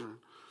 and children.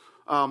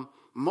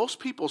 Most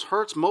people's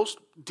hurts, most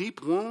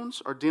deep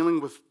wounds are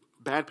dealing with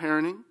bad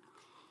parenting,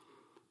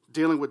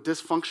 dealing with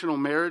dysfunctional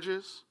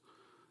marriages,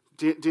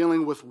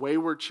 dealing with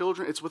wayward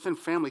children. It's within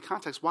family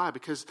context. Why?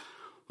 Because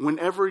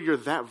whenever you're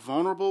that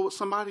vulnerable with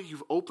somebody,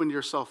 you've opened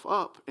yourself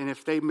up. And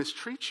if they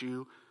mistreat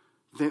you,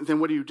 then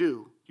what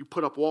do? You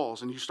put up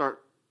walls and you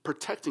start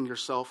protecting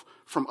yourself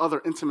from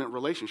other intimate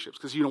relationships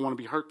because you don't want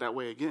to be hurt that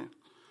way again.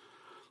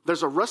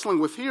 There's a wrestling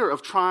with here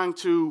of trying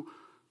to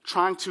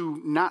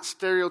not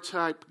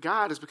stereotype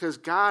God is because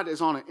God is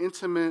on an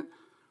intimate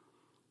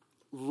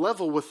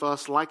level with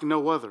us like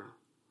no other.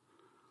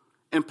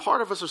 And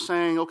part of us are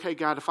saying, okay,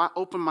 God, if I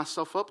open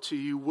myself up to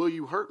you, will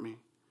you hurt me?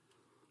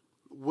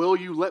 Will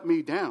you let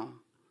me down?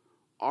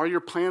 Are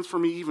your plans for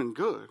me even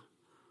good?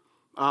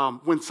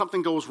 When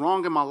something goes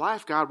wrong in my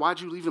life, God,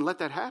 why'd you even let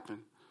that happen?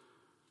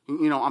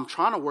 You know, I'm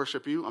trying to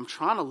worship you. I'm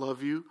trying to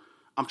love you.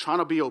 I'm trying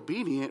to be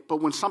obedient.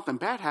 But when something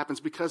bad happens,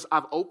 because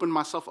I've opened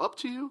myself up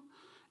to you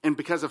and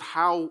because of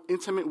how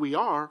intimate we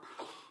are,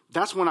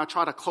 that's when I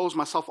try to close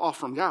myself off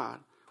from God,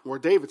 where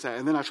David's at,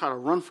 and then I try to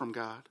run from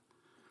God.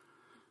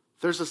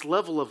 There's this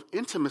level of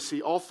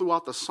intimacy all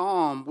throughout the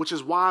psalm, which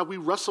is why we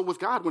wrestle with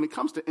God when it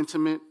comes to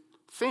intimate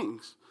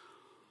things,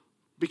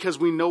 because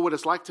we know what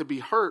it's like to be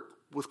hurt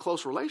with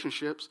close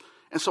relationships.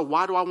 And so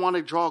why do I want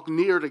to draw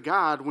near to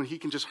God when he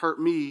can just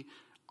hurt me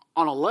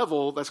on a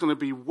level that's going to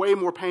be way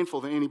more painful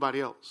than anybody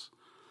else?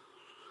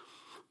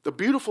 The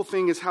beautiful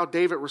thing is how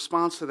David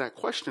responds to that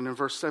question in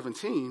verse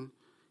 17.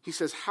 He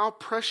says, how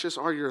precious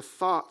are your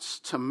thoughts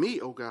to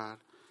me, O God?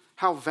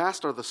 How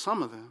vast are the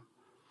sum of them?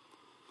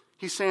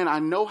 He's saying, I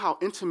know how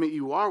intimate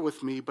you are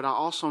with me, but I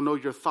also know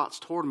your thoughts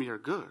toward me are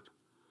good.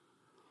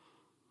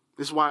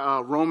 This is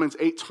why Romans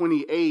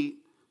 8:28,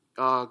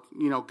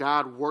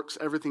 God works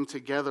everything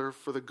together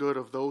for the good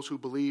of those who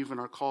believe and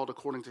are called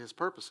according to his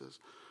purposes.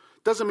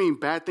 Doesn't mean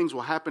bad things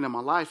will happen in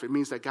my life. It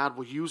means that God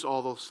will use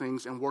all those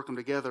things and work them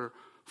together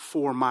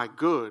for my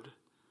good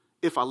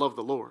if I love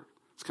the Lord.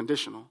 It's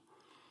conditional.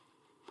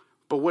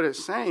 But what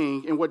it's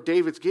saying and what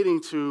David's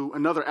getting to,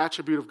 another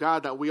attribute of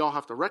God that we all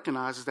have to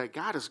recognize is that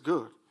God is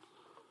good.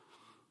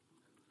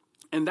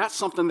 And that's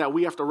something that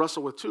we have to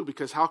wrestle with too,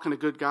 because how can a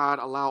good God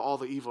allow all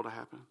the evil to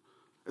happen?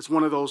 It's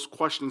one of those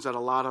questions that a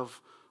lot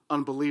of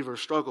unbelievers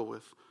struggle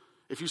with.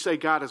 If you say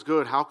God is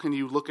good, how can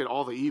you look at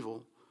all the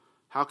evil?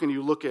 How can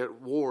you look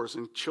at wars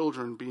and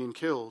children being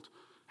killed?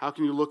 How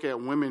can you look at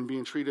women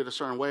being treated a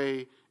certain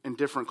way in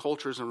different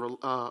cultures and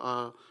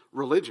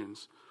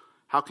religions?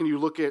 How can you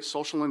look at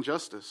social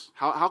injustice?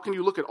 How can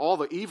you look at all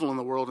the evil in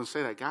the world and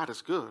say that God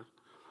is good?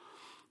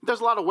 There's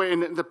a lot of ways,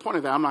 and the point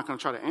of that, I'm not going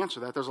to try to answer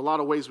that. There's a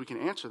lot of ways we can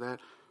answer that.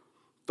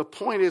 The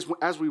point is,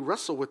 as we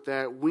wrestle with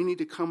that, we need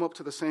to come up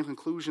to the same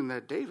conclusion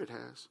that David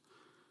has.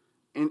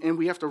 And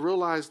we have to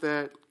realize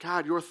that,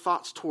 God, your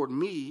thoughts toward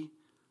me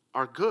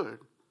are good.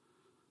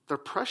 They're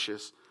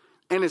precious.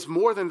 And it's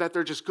more than that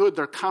they're just good,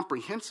 they're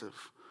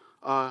comprehensive.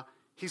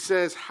 He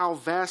says, how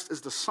vast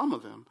is the sum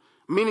of them?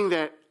 Meaning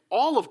that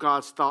all of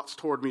God's thoughts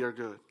toward me are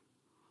good.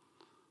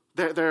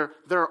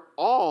 They're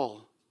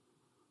all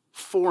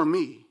for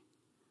me.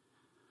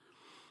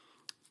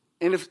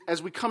 And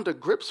as we come to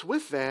grips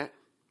with that,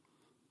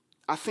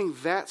 I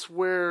think that's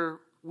where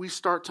we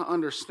start to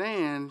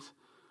understand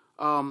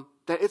that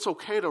it's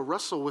okay to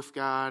wrestle with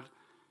God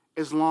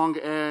as long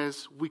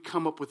as we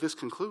come up with this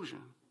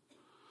conclusion.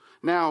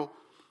 Now,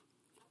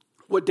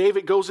 what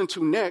David goes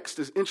into next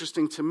is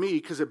interesting to me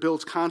because it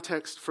builds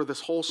context for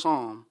this whole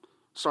psalm.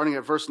 Starting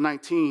at verse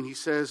 19, he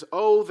says,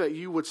 "Oh, that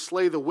you would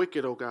slay the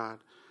wicked, O God.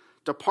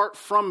 Depart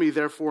from me,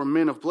 therefore,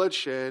 men of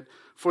bloodshed,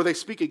 for they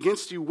speak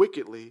against you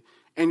wickedly,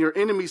 and your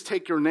enemies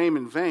take your name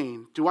in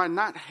vain. Do I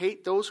not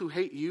hate those who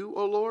hate you,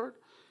 O Lord?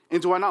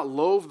 And do I not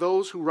loathe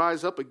those who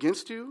rise up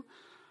against you?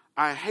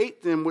 I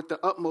hate them with the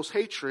utmost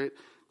hatred.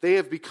 They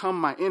have become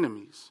my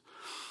enemies."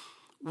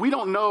 We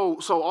don't know,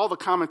 so all the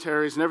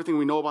commentaries and everything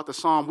we know about the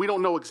psalm, we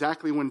don't know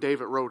exactly when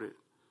David wrote it,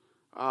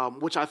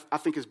 which I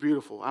think is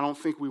beautiful. I don't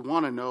think we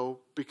want to know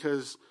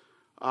because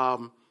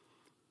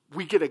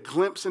we get a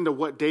glimpse into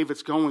what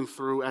David's going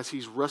through as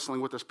he's wrestling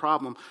with this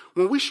problem.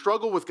 When we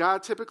struggle with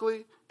God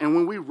typically, and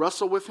when we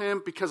wrestle with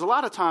him, because a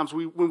lot of times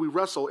when we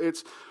wrestle,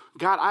 it's,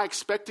 God, I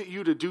expected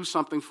you to do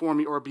something for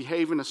me or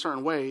behave in a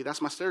certain way.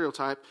 That's my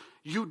stereotype.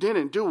 You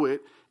didn't do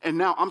it, and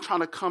now I'm trying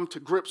to come to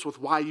grips with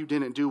why you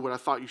didn't do what I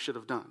thought you should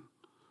have done,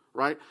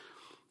 right?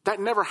 That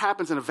never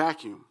happens in a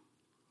vacuum.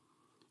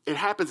 It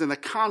happens in the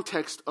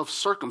context of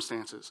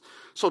circumstances.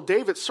 So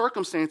David's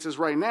circumstances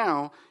right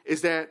now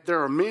is that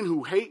there are men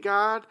who hate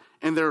God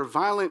and there are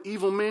violent,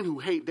 evil men who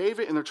hate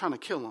David and they're trying to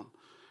kill him.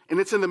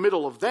 And it's in the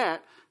middle of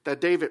that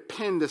David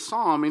penned this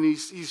psalm, and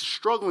he's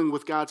struggling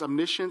with God's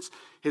omniscience,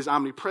 his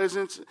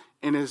omnipresence,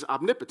 and his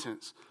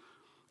omnipotence.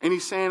 And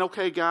he's saying,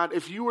 okay, God,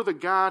 if you are the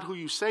God who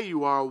you say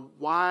you are,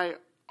 why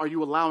are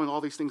you allowing all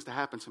these things to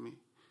happen to me?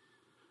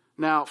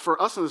 Now, for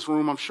us in this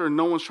room, I'm sure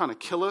no one's trying to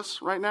kill us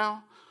right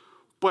now,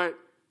 but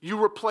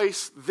you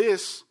replace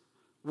this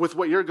with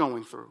what you're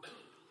going through.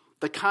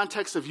 The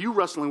context of you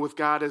wrestling with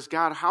God is,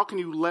 God, how can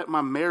you let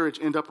my marriage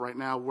end up right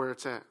now where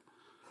it's at?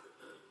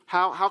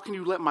 How can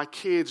you let my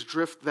kids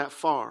drift that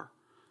far?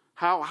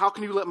 How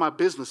can you let my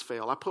business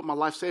fail? I put my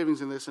life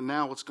savings in this and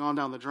now it's gone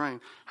down the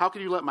drain. How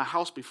can you let my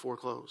house be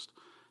foreclosed?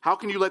 How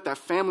can you let that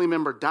family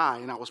member die?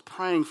 And I was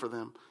praying for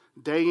them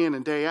day in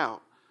and day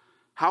out.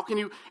 How can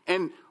you,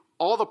 and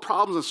all the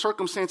problems and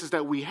circumstances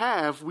that we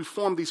have, we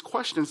form these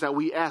questions that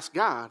we ask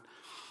God.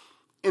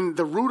 And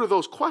the root of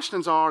those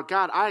questions are,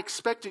 God, I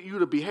expected you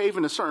to behave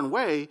in a certain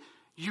way.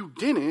 You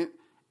didn't.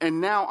 And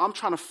now I'm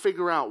trying to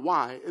figure out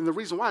why. And the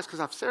reason why is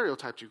because I've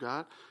stereotyped you,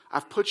 God.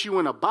 I've put you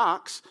in a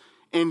box,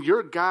 and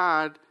you're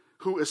God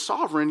who is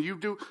sovereign. You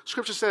do.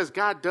 Scripture says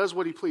God does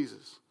what he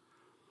pleases.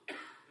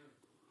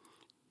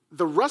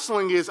 The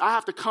wrestling is I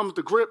have to come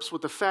to grips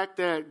with the fact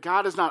that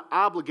God is not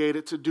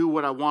obligated to do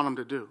what I want him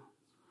to do.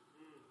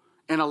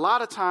 And a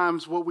lot of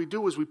times what we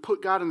do is we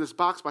put God in this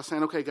box by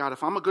saying, okay, God,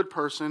 if I'm a good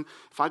person,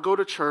 if I go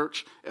to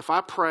church, if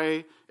I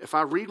pray, if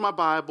I read my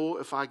Bible,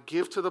 if I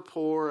give to the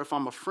poor, if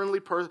I'm a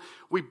friendly person,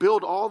 we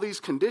build all these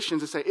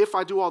conditions and say, if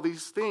I do all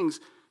these things,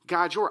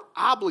 God, you're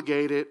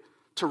obligated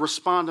to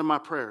respond to my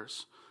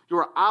prayers.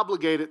 You're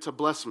obligated to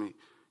bless me.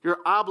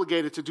 You're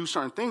obligated to do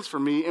certain things for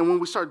me. And when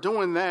we start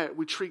doing that,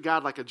 we treat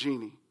God like a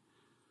genie.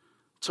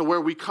 To where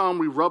we come,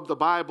 we rub the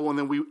Bible, and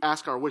then we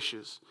ask our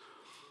wishes.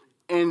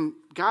 And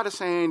God is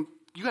saying,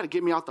 you got to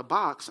get me out the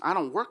box. I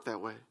don't work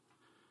that way.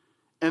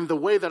 And the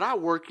way that I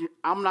work,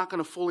 I'm not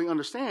going to fully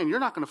understand.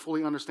 You're not going to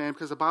fully understand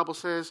because the Bible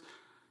says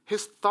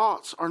his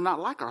thoughts are not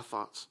like our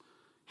thoughts.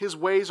 His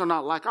ways are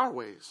not like our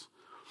ways.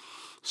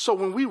 So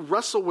when we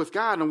wrestle with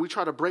God and we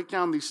try to break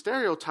down these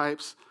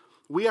stereotypes,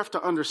 we have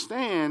to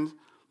understand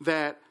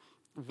that,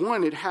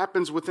 one, it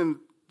happens within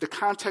the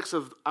context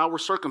of our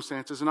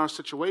circumstances and our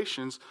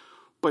situations.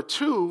 But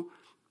two,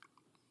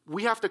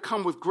 we have to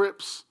come with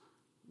grips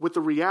with the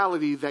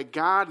reality that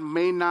God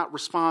may not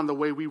respond the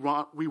way we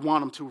want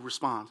him to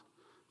respond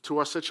to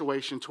our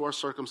situation, to our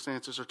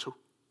circumstances, or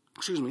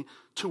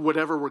to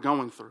whatever we're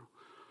going through.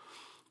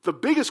 The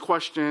biggest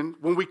question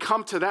when we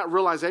come to that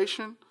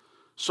realization,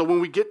 so when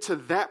we get to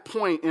that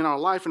point in our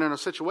life and in our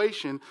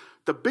situation,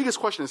 the biggest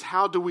question is,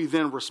 how do we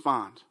then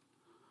respond?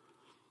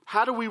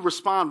 How do we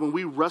respond when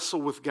we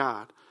wrestle with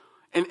God?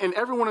 And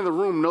everyone in the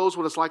room knows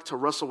what it's like to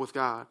wrestle with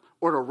God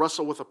or to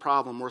wrestle with a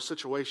problem or a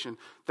situation,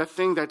 that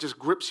thing that just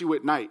grips you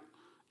at night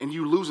and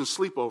you losing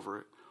sleep over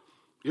it.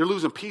 You're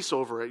losing peace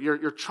over it.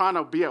 You're trying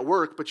to be at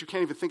work, but you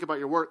can't even think about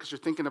your work because you're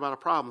thinking about a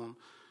problem.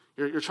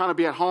 You're trying to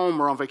be at home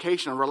or on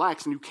vacation and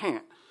relax, and you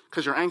can't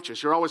because you're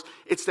anxious.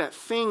 It's that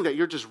thing that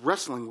you're just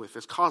wrestling with.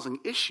 It's causing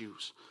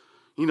issues.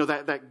 You know,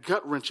 that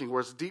gut-wrenching where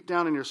it's deep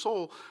down in your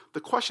soul.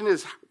 The question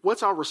is,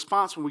 what's our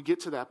response when we get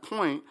to that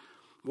point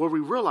where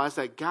we realize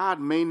that God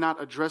may not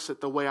address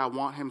it the way I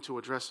want him to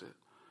address it?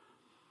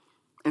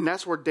 And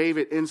that's where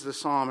David ends the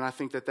psalm, and I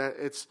think that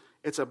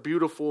it's a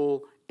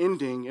beautiful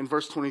ending in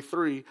verse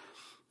 23.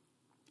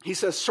 He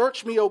says,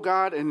 "Search me, O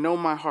God, and know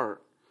my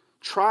heart.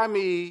 Try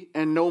me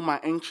and know my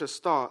anxious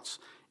thoughts,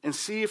 and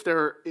see if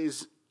there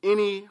is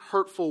any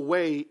hurtful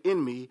way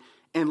in me,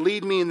 and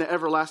lead me in the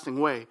everlasting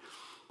way."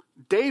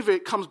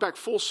 David comes back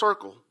full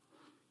circle.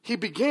 He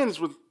begins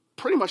with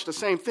pretty much the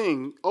same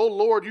thing. "O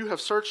Lord, you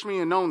have searched me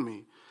and known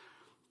me."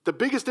 The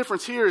biggest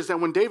difference here is that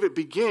when David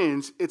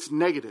begins, it's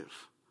negative.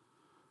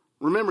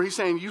 Remember, he's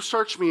saying, you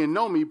search me and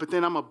know me, but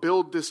then I'm going to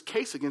build this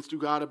case against you,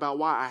 God, about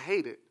why I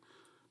hate it.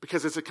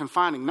 Because it's a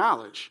confining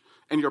knowledge,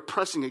 and you're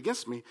pressing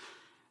against me.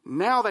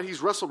 Now that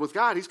he's wrestled with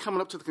God, he's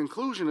coming up to the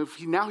conclusion of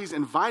now he's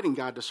inviting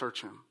God to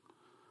search him.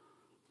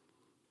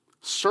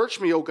 Search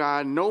me, O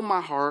God, know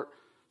my heart,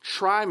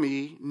 try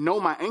me, know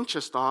my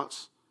anxious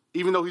thoughts.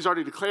 Even though he's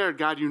already declared,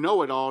 God, you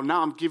know it all,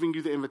 now I'm giving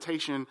you the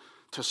invitation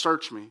to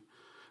search me.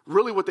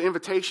 Really what the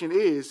invitation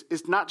is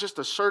not just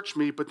to search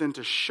me, but then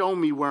to show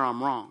me where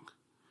I'm wrong.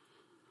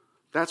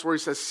 That's where he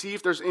says, see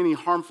if there's any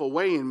harmful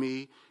way in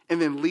me,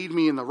 and then lead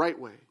me in the right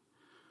way.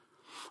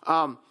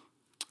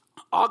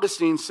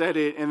 Augustine said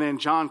it, and then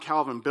John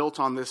Calvin built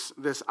on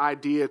this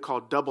idea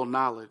called double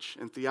knowledge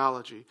in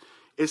theology.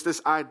 It's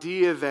this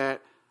idea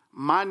that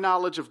my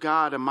knowledge of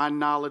God and my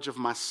knowledge of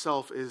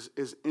myself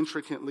is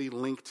intricately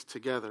linked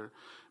together.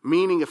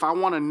 Meaning, if I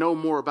want to know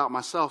more about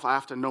myself, I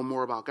have to know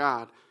more about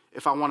God.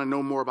 If I want to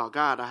know more about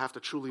God, I have to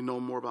truly know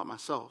more about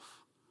myself.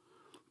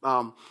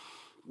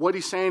 What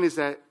he's saying is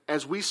that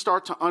as we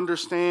start to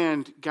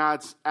understand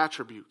God's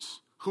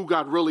attributes, who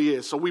God really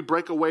is, so we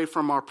break away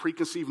from our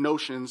preconceived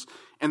notions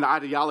and the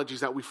ideologies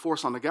that we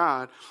force onto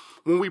God,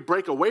 when we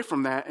break away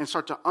from that and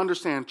start to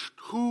understand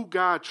who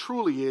God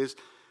truly is,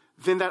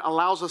 then that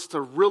allows us to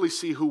really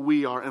see who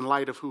we are in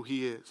light of who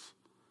he is.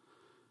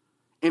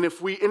 And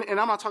if we, and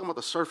I'm not talking about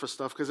the surface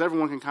stuff, because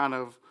everyone can kind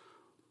of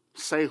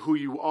say who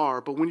you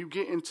are, but when you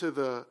get into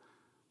the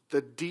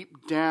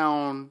deep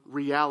down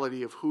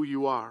reality of who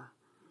you are,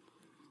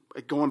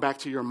 like going back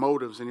to your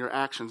motives and your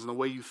actions and the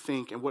way you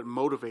think and what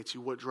motivates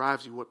you, what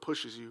drives you, what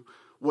pushes you,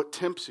 what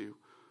tempts you,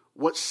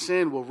 what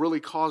sin will really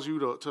cause you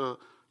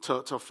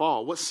to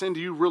fall, what sin do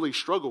you really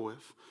struggle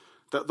with,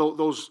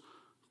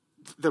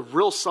 the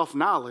real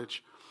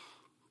self-knowledge.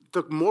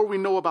 The more we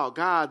know about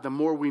God, the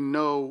more we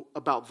know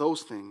about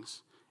those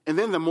things. And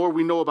then the more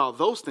we know about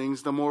those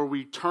things, the more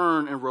we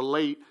turn and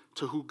relate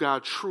to who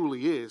God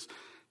truly is.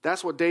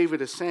 That's what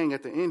David is saying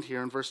at the end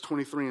here in verse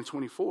 23 and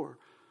 24.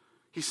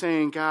 He's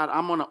saying, God,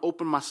 I'm going to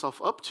open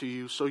myself up to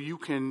you so you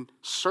can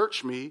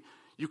search me,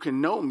 you can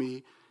know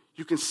me,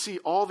 you can see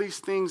all these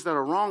things that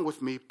are wrong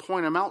with me,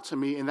 point them out to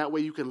me, and that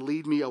way you can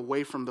lead me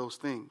away from those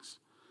things.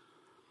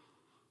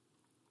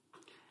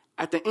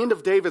 At the end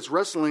of David's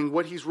wrestling,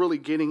 what he's really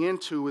getting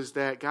into is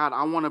that, God,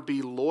 I want to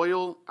be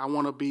loyal, I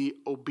want to be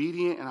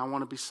obedient, and I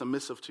want to be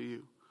submissive to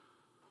you.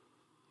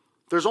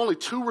 There's only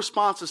two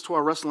responses to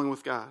our wrestling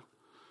with God.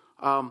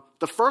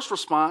 The first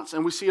response,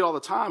 and we see it all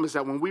the time, is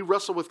that when we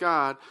wrestle with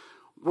God,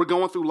 we're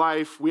going through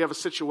life, we have a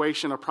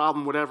situation, a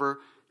problem, whatever.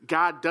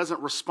 God doesn't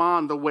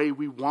respond the way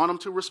we want him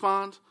to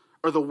respond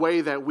or the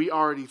way that we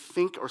already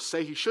think or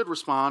say he should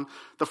respond.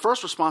 The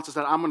first response is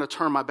that I'm going to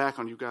turn my back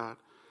on you, God.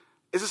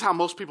 This is how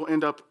most people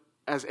end up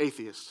as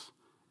atheists.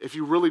 If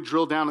you really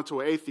drill down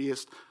into an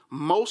atheist,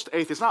 most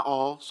atheists, not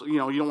all, so you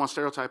don't want to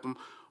stereotype them,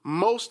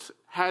 most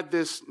had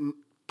this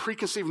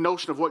preconceived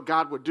notion of what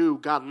God would do.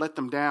 God let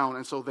them down,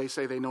 and so they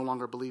say they no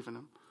longer believe in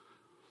him.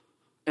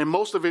 And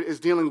most of it is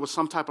dealing with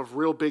some type of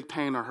real big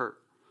pain or hurt.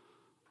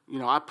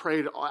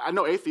 I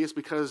know atheists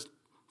because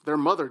their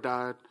mother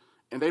died,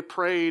 and they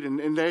prayed,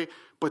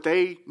 but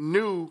they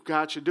knew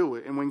God should do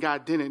it. And when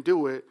God didn't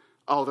do it,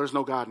 oh, there's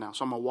no God now,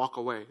 so I'm going to walk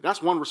away.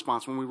 That's one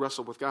response when we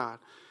wrestle with God,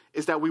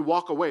 is that we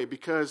walk away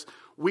because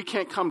we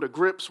can't come to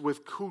grips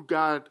with who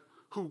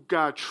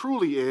God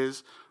truly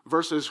is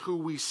versus who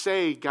we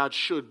say God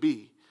should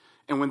be.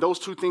 And when those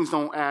two things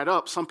don't add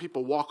up, some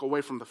people walk away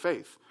from the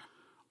faith.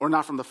 Or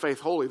not from the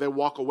faith wholly. They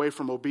walk away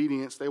from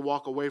obedience. They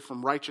walk away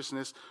from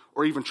righteousness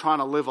or even trying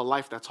to live a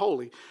life that's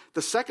holy.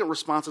 The second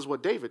response is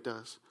what David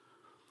does.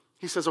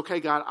 He says, okay,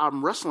 God,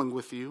 I'm wrestling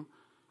with you,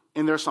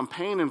 and there's some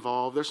pain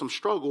involved. There's some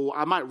struggle.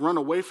 I might run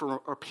away from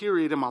a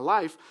period in my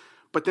life,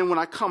 but then when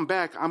I come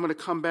back, I'm going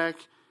to come back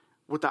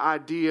with the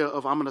idea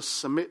of I'm going to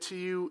submit to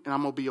you, and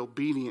I'm going to be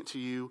obedient to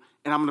you,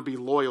 and I'm going to be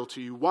loyal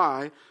to you.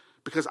 Why?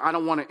 Because I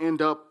don't want to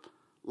end up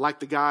like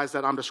the guys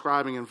that I'm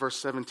describing in verse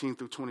 17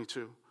 through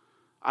 22.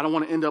 I don't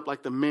want to end up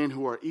like the men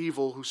who are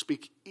evil, who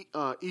speak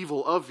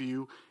evil of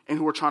you, and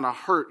who are trying to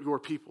hurt your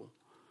people.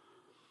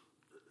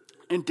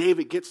 And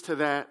David gets to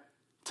that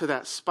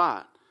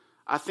spot.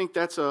 I think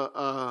that's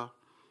a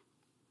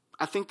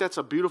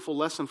beautiful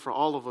lesson for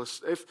all of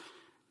us.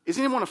 Is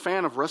anyone a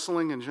fan of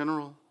wrestling in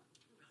general?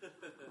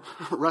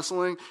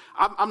 Wrestling?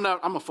 I'm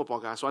a football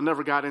guy, so I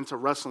never got into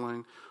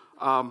wrestling.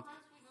 I'll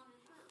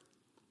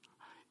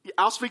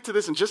speak to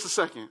this in just a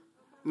second.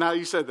 Now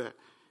you said that.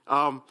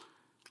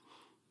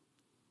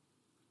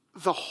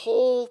 The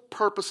whole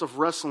purpose of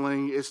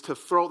wrestling is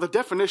the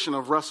definition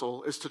of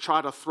wrestle is to try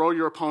to throw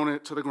your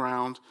opponent to the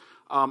ground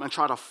and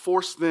try to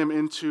force them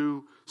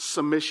into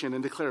submission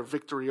and declare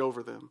victory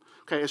over them.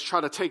 Okay, it's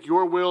try to take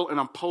your will and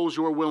impose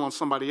your will on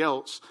somebody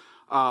else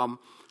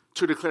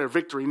to declare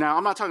victory. Now,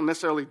 I'm not talking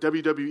necessarily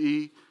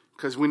WWE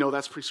because we know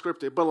that's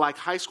prescriptive, but like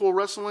high school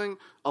wrestling,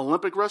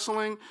 Olympic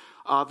wrestling,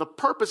 the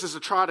purpose is to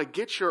try to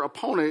get your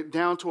opponent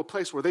down to a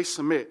place where they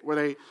submit,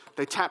 where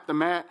they tap the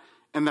mat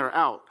and they're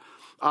out.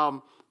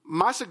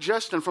 my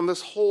suggestion from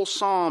this whole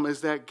psalm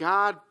is that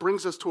God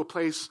brings us to a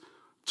place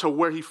to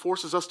where he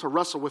forces us to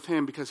wrestle with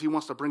him because he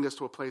wants to bring us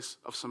to a place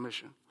of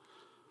submission.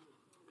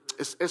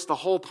 It's the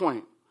whole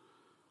point.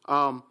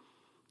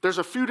 There's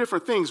a few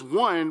different things.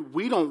 One,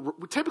 we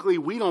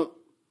don't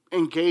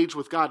engage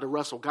with God to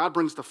wrestle. God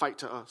brings the fight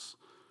to us.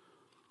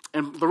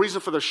 And the reason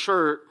for the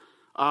shirt,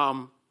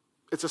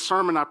 it's a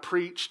sermon I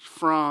preached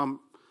from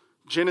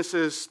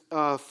Genesis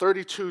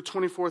 32,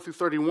 24 through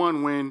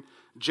 31, when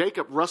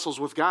Jacob wrestles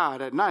with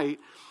God at night.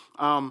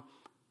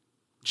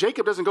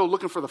 Jacob doesn't go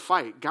looking for the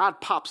fight. God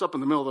pops up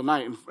in the middle of the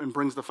night and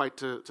brings the fight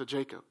to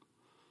Jacob.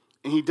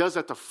 And he does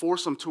that to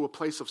force him to a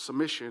place of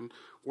submission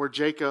where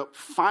Jacob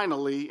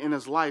finally in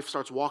his life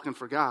starts walking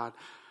for God.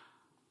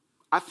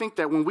 I think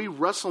that when we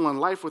wrestle in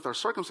life with our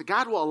circumstances,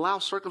 God will allow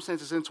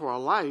circumstances into our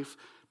life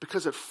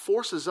because it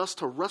forces us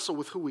to wrestle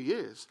with who he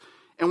is.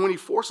 And when he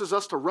forces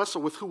us to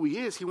wrestle with who he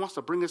is, he wants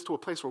to bring us to a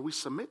place where we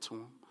submit to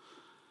him.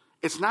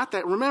 It's not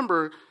that,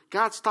 remember,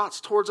 God's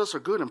thoughts towards us are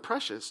good and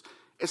precious.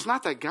 It's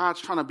not that God's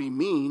trying to be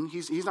mean.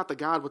 He's not the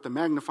God with the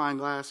magnifying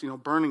glass,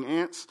 burning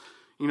ants,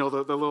 the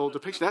little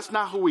depiction. That's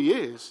not who he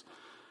is.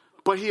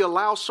 But he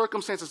allows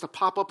circumstances to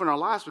pop up in our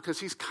lives because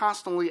he's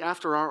constantly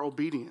after our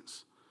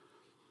obedience.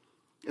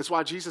 It's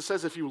why Jesus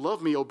says, if you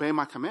love me, obey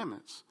my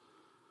commandments.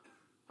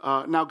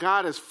 Now,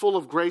 God is full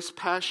of grace,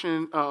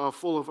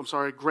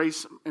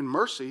 grace and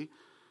mercy,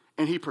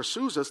 and he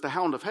pursues us, the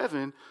hound of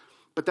heaven.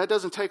 But that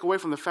doesn't take away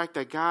from the fact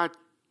that God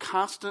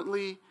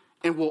constantly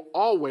and will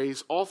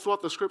always, all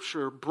throughout the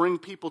scripture, bring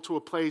people to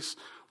a place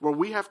where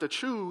we have to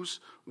choose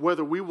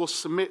whether we will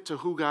submit to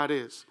who God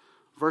is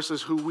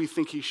versus who we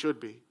think he should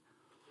be.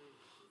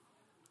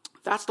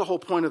 That's the whole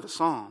point of the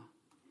psalm.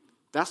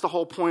 That's the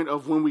whole point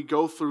of when we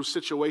go through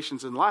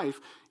situations in life,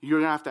 you're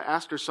going to have to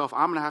ask yourself,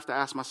 I'm going to have to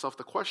ask myself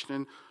the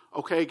question,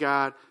 okay,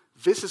 God,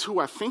 this is who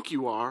I think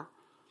you are.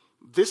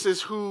 This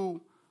is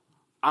who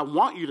I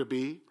want you to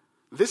be.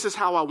 This is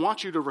how I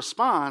want you to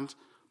respond,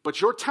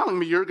 but you're telling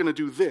me you're going to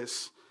do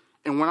this.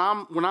 And when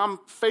I'm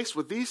faced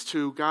with these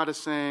two, God is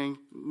saying,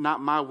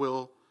 not my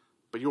will,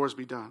 but yours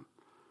be done.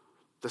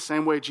 The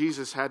same way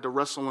Jesus had to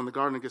wrestle in the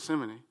Garden of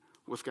Gethsemane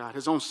with God.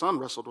 His own son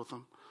wrestled with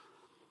him.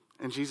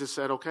 And Jesus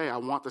said, okay, I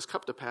want this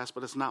cup to pass,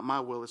 but it's not my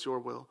will, it's your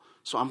will.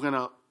 So I'm going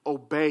to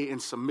obey in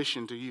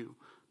submission to you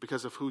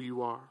because of who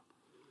you are.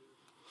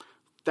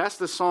 That's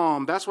the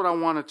psalm. That's what I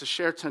wanted to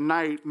share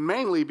tonight,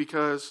 mainly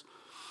because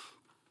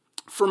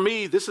for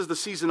me, this is the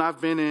season I've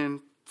been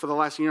in for the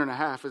last year and a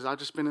half, is I've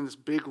just been in this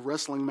big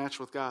wrestling match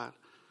with God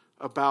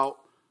about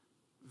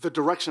the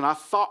direction I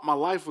thought my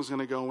life was going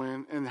to go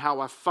in and how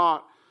I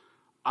thought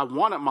I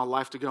wanted my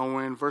life to go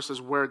in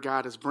versus where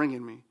God is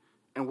bringing me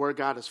and where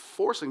God is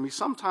forcing me,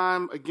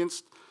 sometime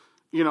against,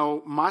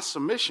 my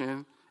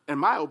submission and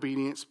my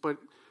obedience. But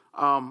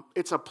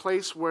it's a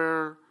place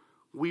where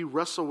we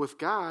wrestle with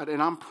God,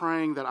 and I'm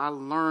praying that I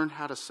learn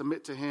how to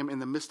submit to him in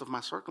the midst of my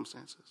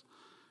circumstances,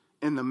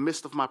 in the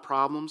midst of my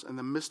problems, in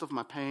the midst of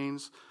my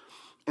pains,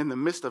 in the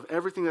midst of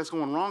everything that's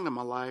going wrong in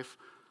my life.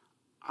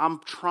 I'm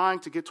trying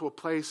to get to a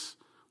place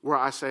where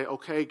I say,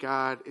 okay,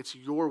 God, it's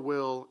your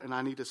will, and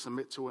I need to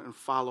submit to it and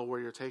follow where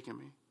you're taking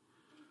me.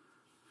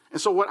 And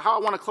so how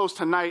I want to close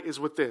tonight is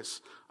with this.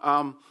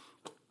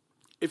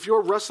 If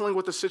you're wrestling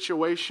with a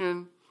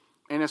situation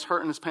and it's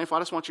hurt and it's painful,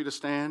 I just want you to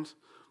stand.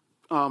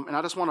 And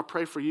I just want to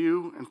pray for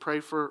you and pray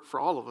for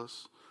all of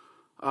us.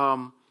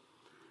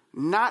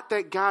 Not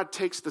that God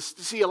takes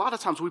see, a lot of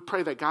times we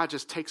pray that God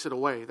just takes it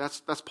away.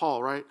 That's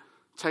Paul, right?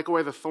 Take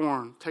away the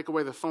thorn, take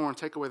away the thorn,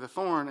 take away the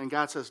thorn. And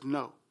God says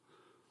no.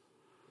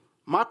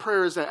 My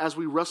prayer is that as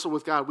we wrestle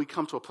with God, we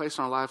come to a place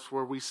in our lives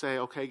where we say,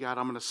 okay, God,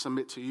 I'm going to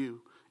submit to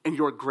you. And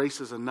your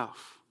grace is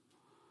enough.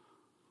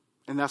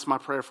 And that's my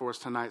prayer for us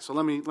tonight. So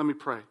let me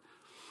pray.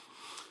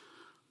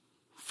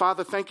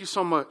 Father, thank you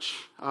so much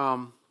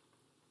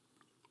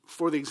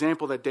for the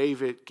example that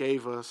David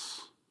gave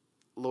us,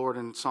 Lord,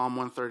 in Psalm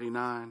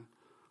 139.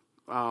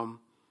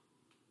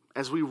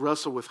 As we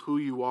wrestle with who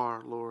you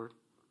are, Lord,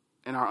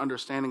 and our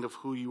understanding of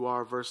who you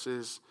are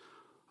versus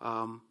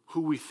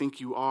who we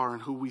think you are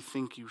and who we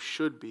think you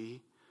should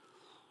be.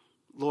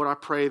 Lord, I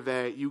pray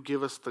that you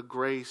give us the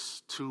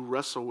grace to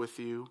wrestle with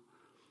you.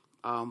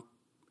 And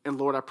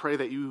Lord, I pray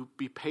that you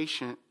be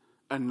patient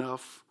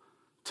enough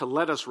to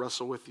let us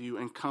wrestle with you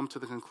and come to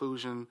the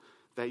conclusion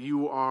that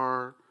you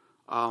are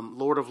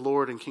Lord of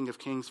Lords and King of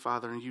Kings,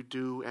 Father, and you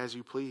do as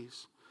you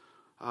please.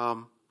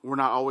 We're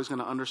not always going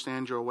to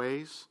understand your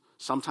ways.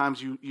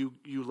 Sometimes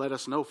you let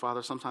us know,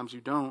 Father. Sometimes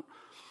you don't.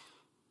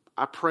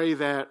 I pray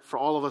that for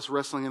all of us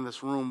wrestling in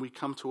this room, we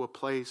come to a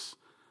place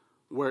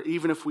where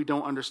even if we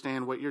don't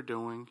understand what you're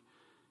doing,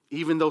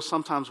 even though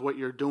sometimes what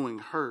you're doing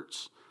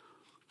hurts,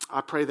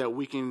 I pray that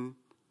we can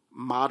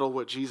model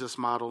what Jesus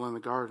modeled in the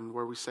garden,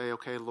 where we say,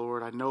 okay,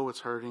 Lord, I know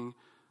it's hurting.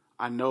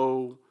 I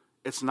know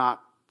it's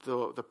not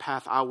the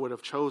path I would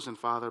have chosen,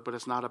 Father, but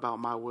it's not about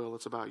my will.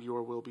 It's about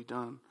your will be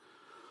done.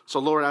 So,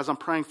 Lord, as I'm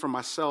praying for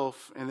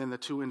myself and then the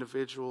two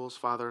individuals,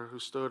 Father, who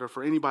stood, or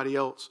for anybody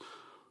else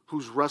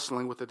who's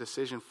wrestling with a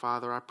decision,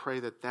 Father, I pray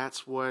that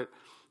that's what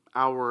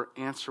our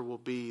answer will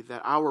be,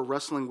 that our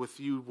wrestling with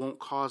you won't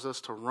cause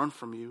us to run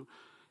from you.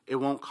 It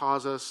won't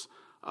cause us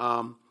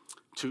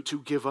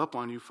to give up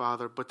on you,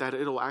 Father, but that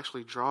it'll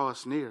actually draw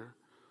us near,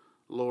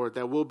 Lord,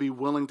 that we'll be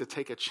willing to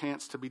take a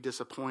chance to be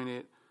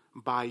disappointed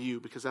by you,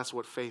 because that's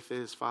what faith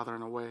is, Father,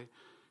 in a way.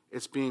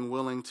 It's being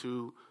willing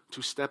to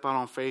step out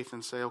on faith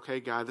and say, okay,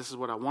 God, this is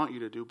what I want you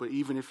to do, but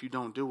even if you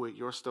don't do it,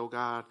 you're still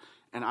God,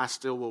 and I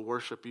still will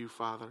worship you,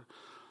 Father.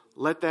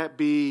 Let that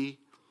be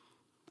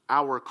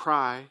our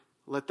cry.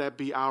 Let that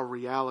be our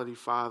reality,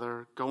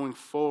 Father, going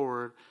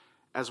forward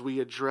as we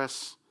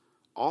address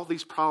all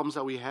these problems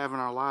that we have in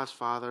our lives,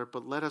 Father.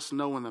 But let us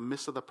know in the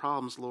midst of the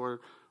problems, Lord,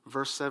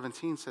 verse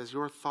 17 says,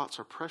 your thoughts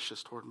are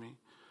precious toward me.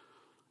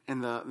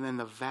 And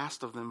the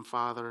vast of them,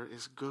 Father,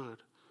 is good.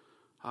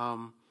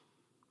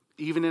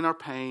 Even in our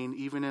pain,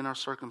 even in our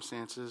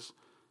circumstances,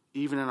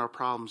 even in our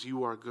problems,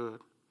 you are good.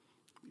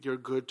 You're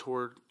good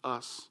toward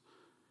us.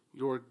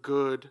 You're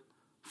good,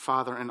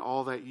 Father, in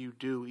all that you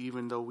do,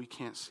 even though we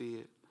can't see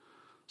it.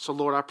 So,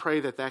 Lord, I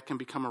pray that that can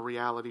become a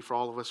reality for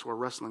all of us who are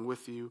wrestling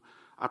with you.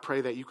 I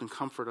pray that you can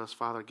comfort us,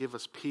 Father, give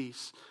us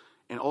peace,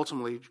 and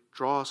ultimately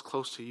draw us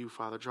close to you,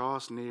 Father. Draw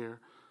us near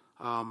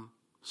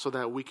so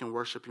that we can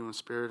worship you in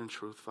spirit and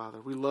truth,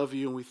 Father. We love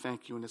you and we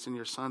thank you, and it's in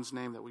your Son's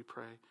name that we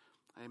pray.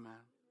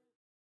 Amen.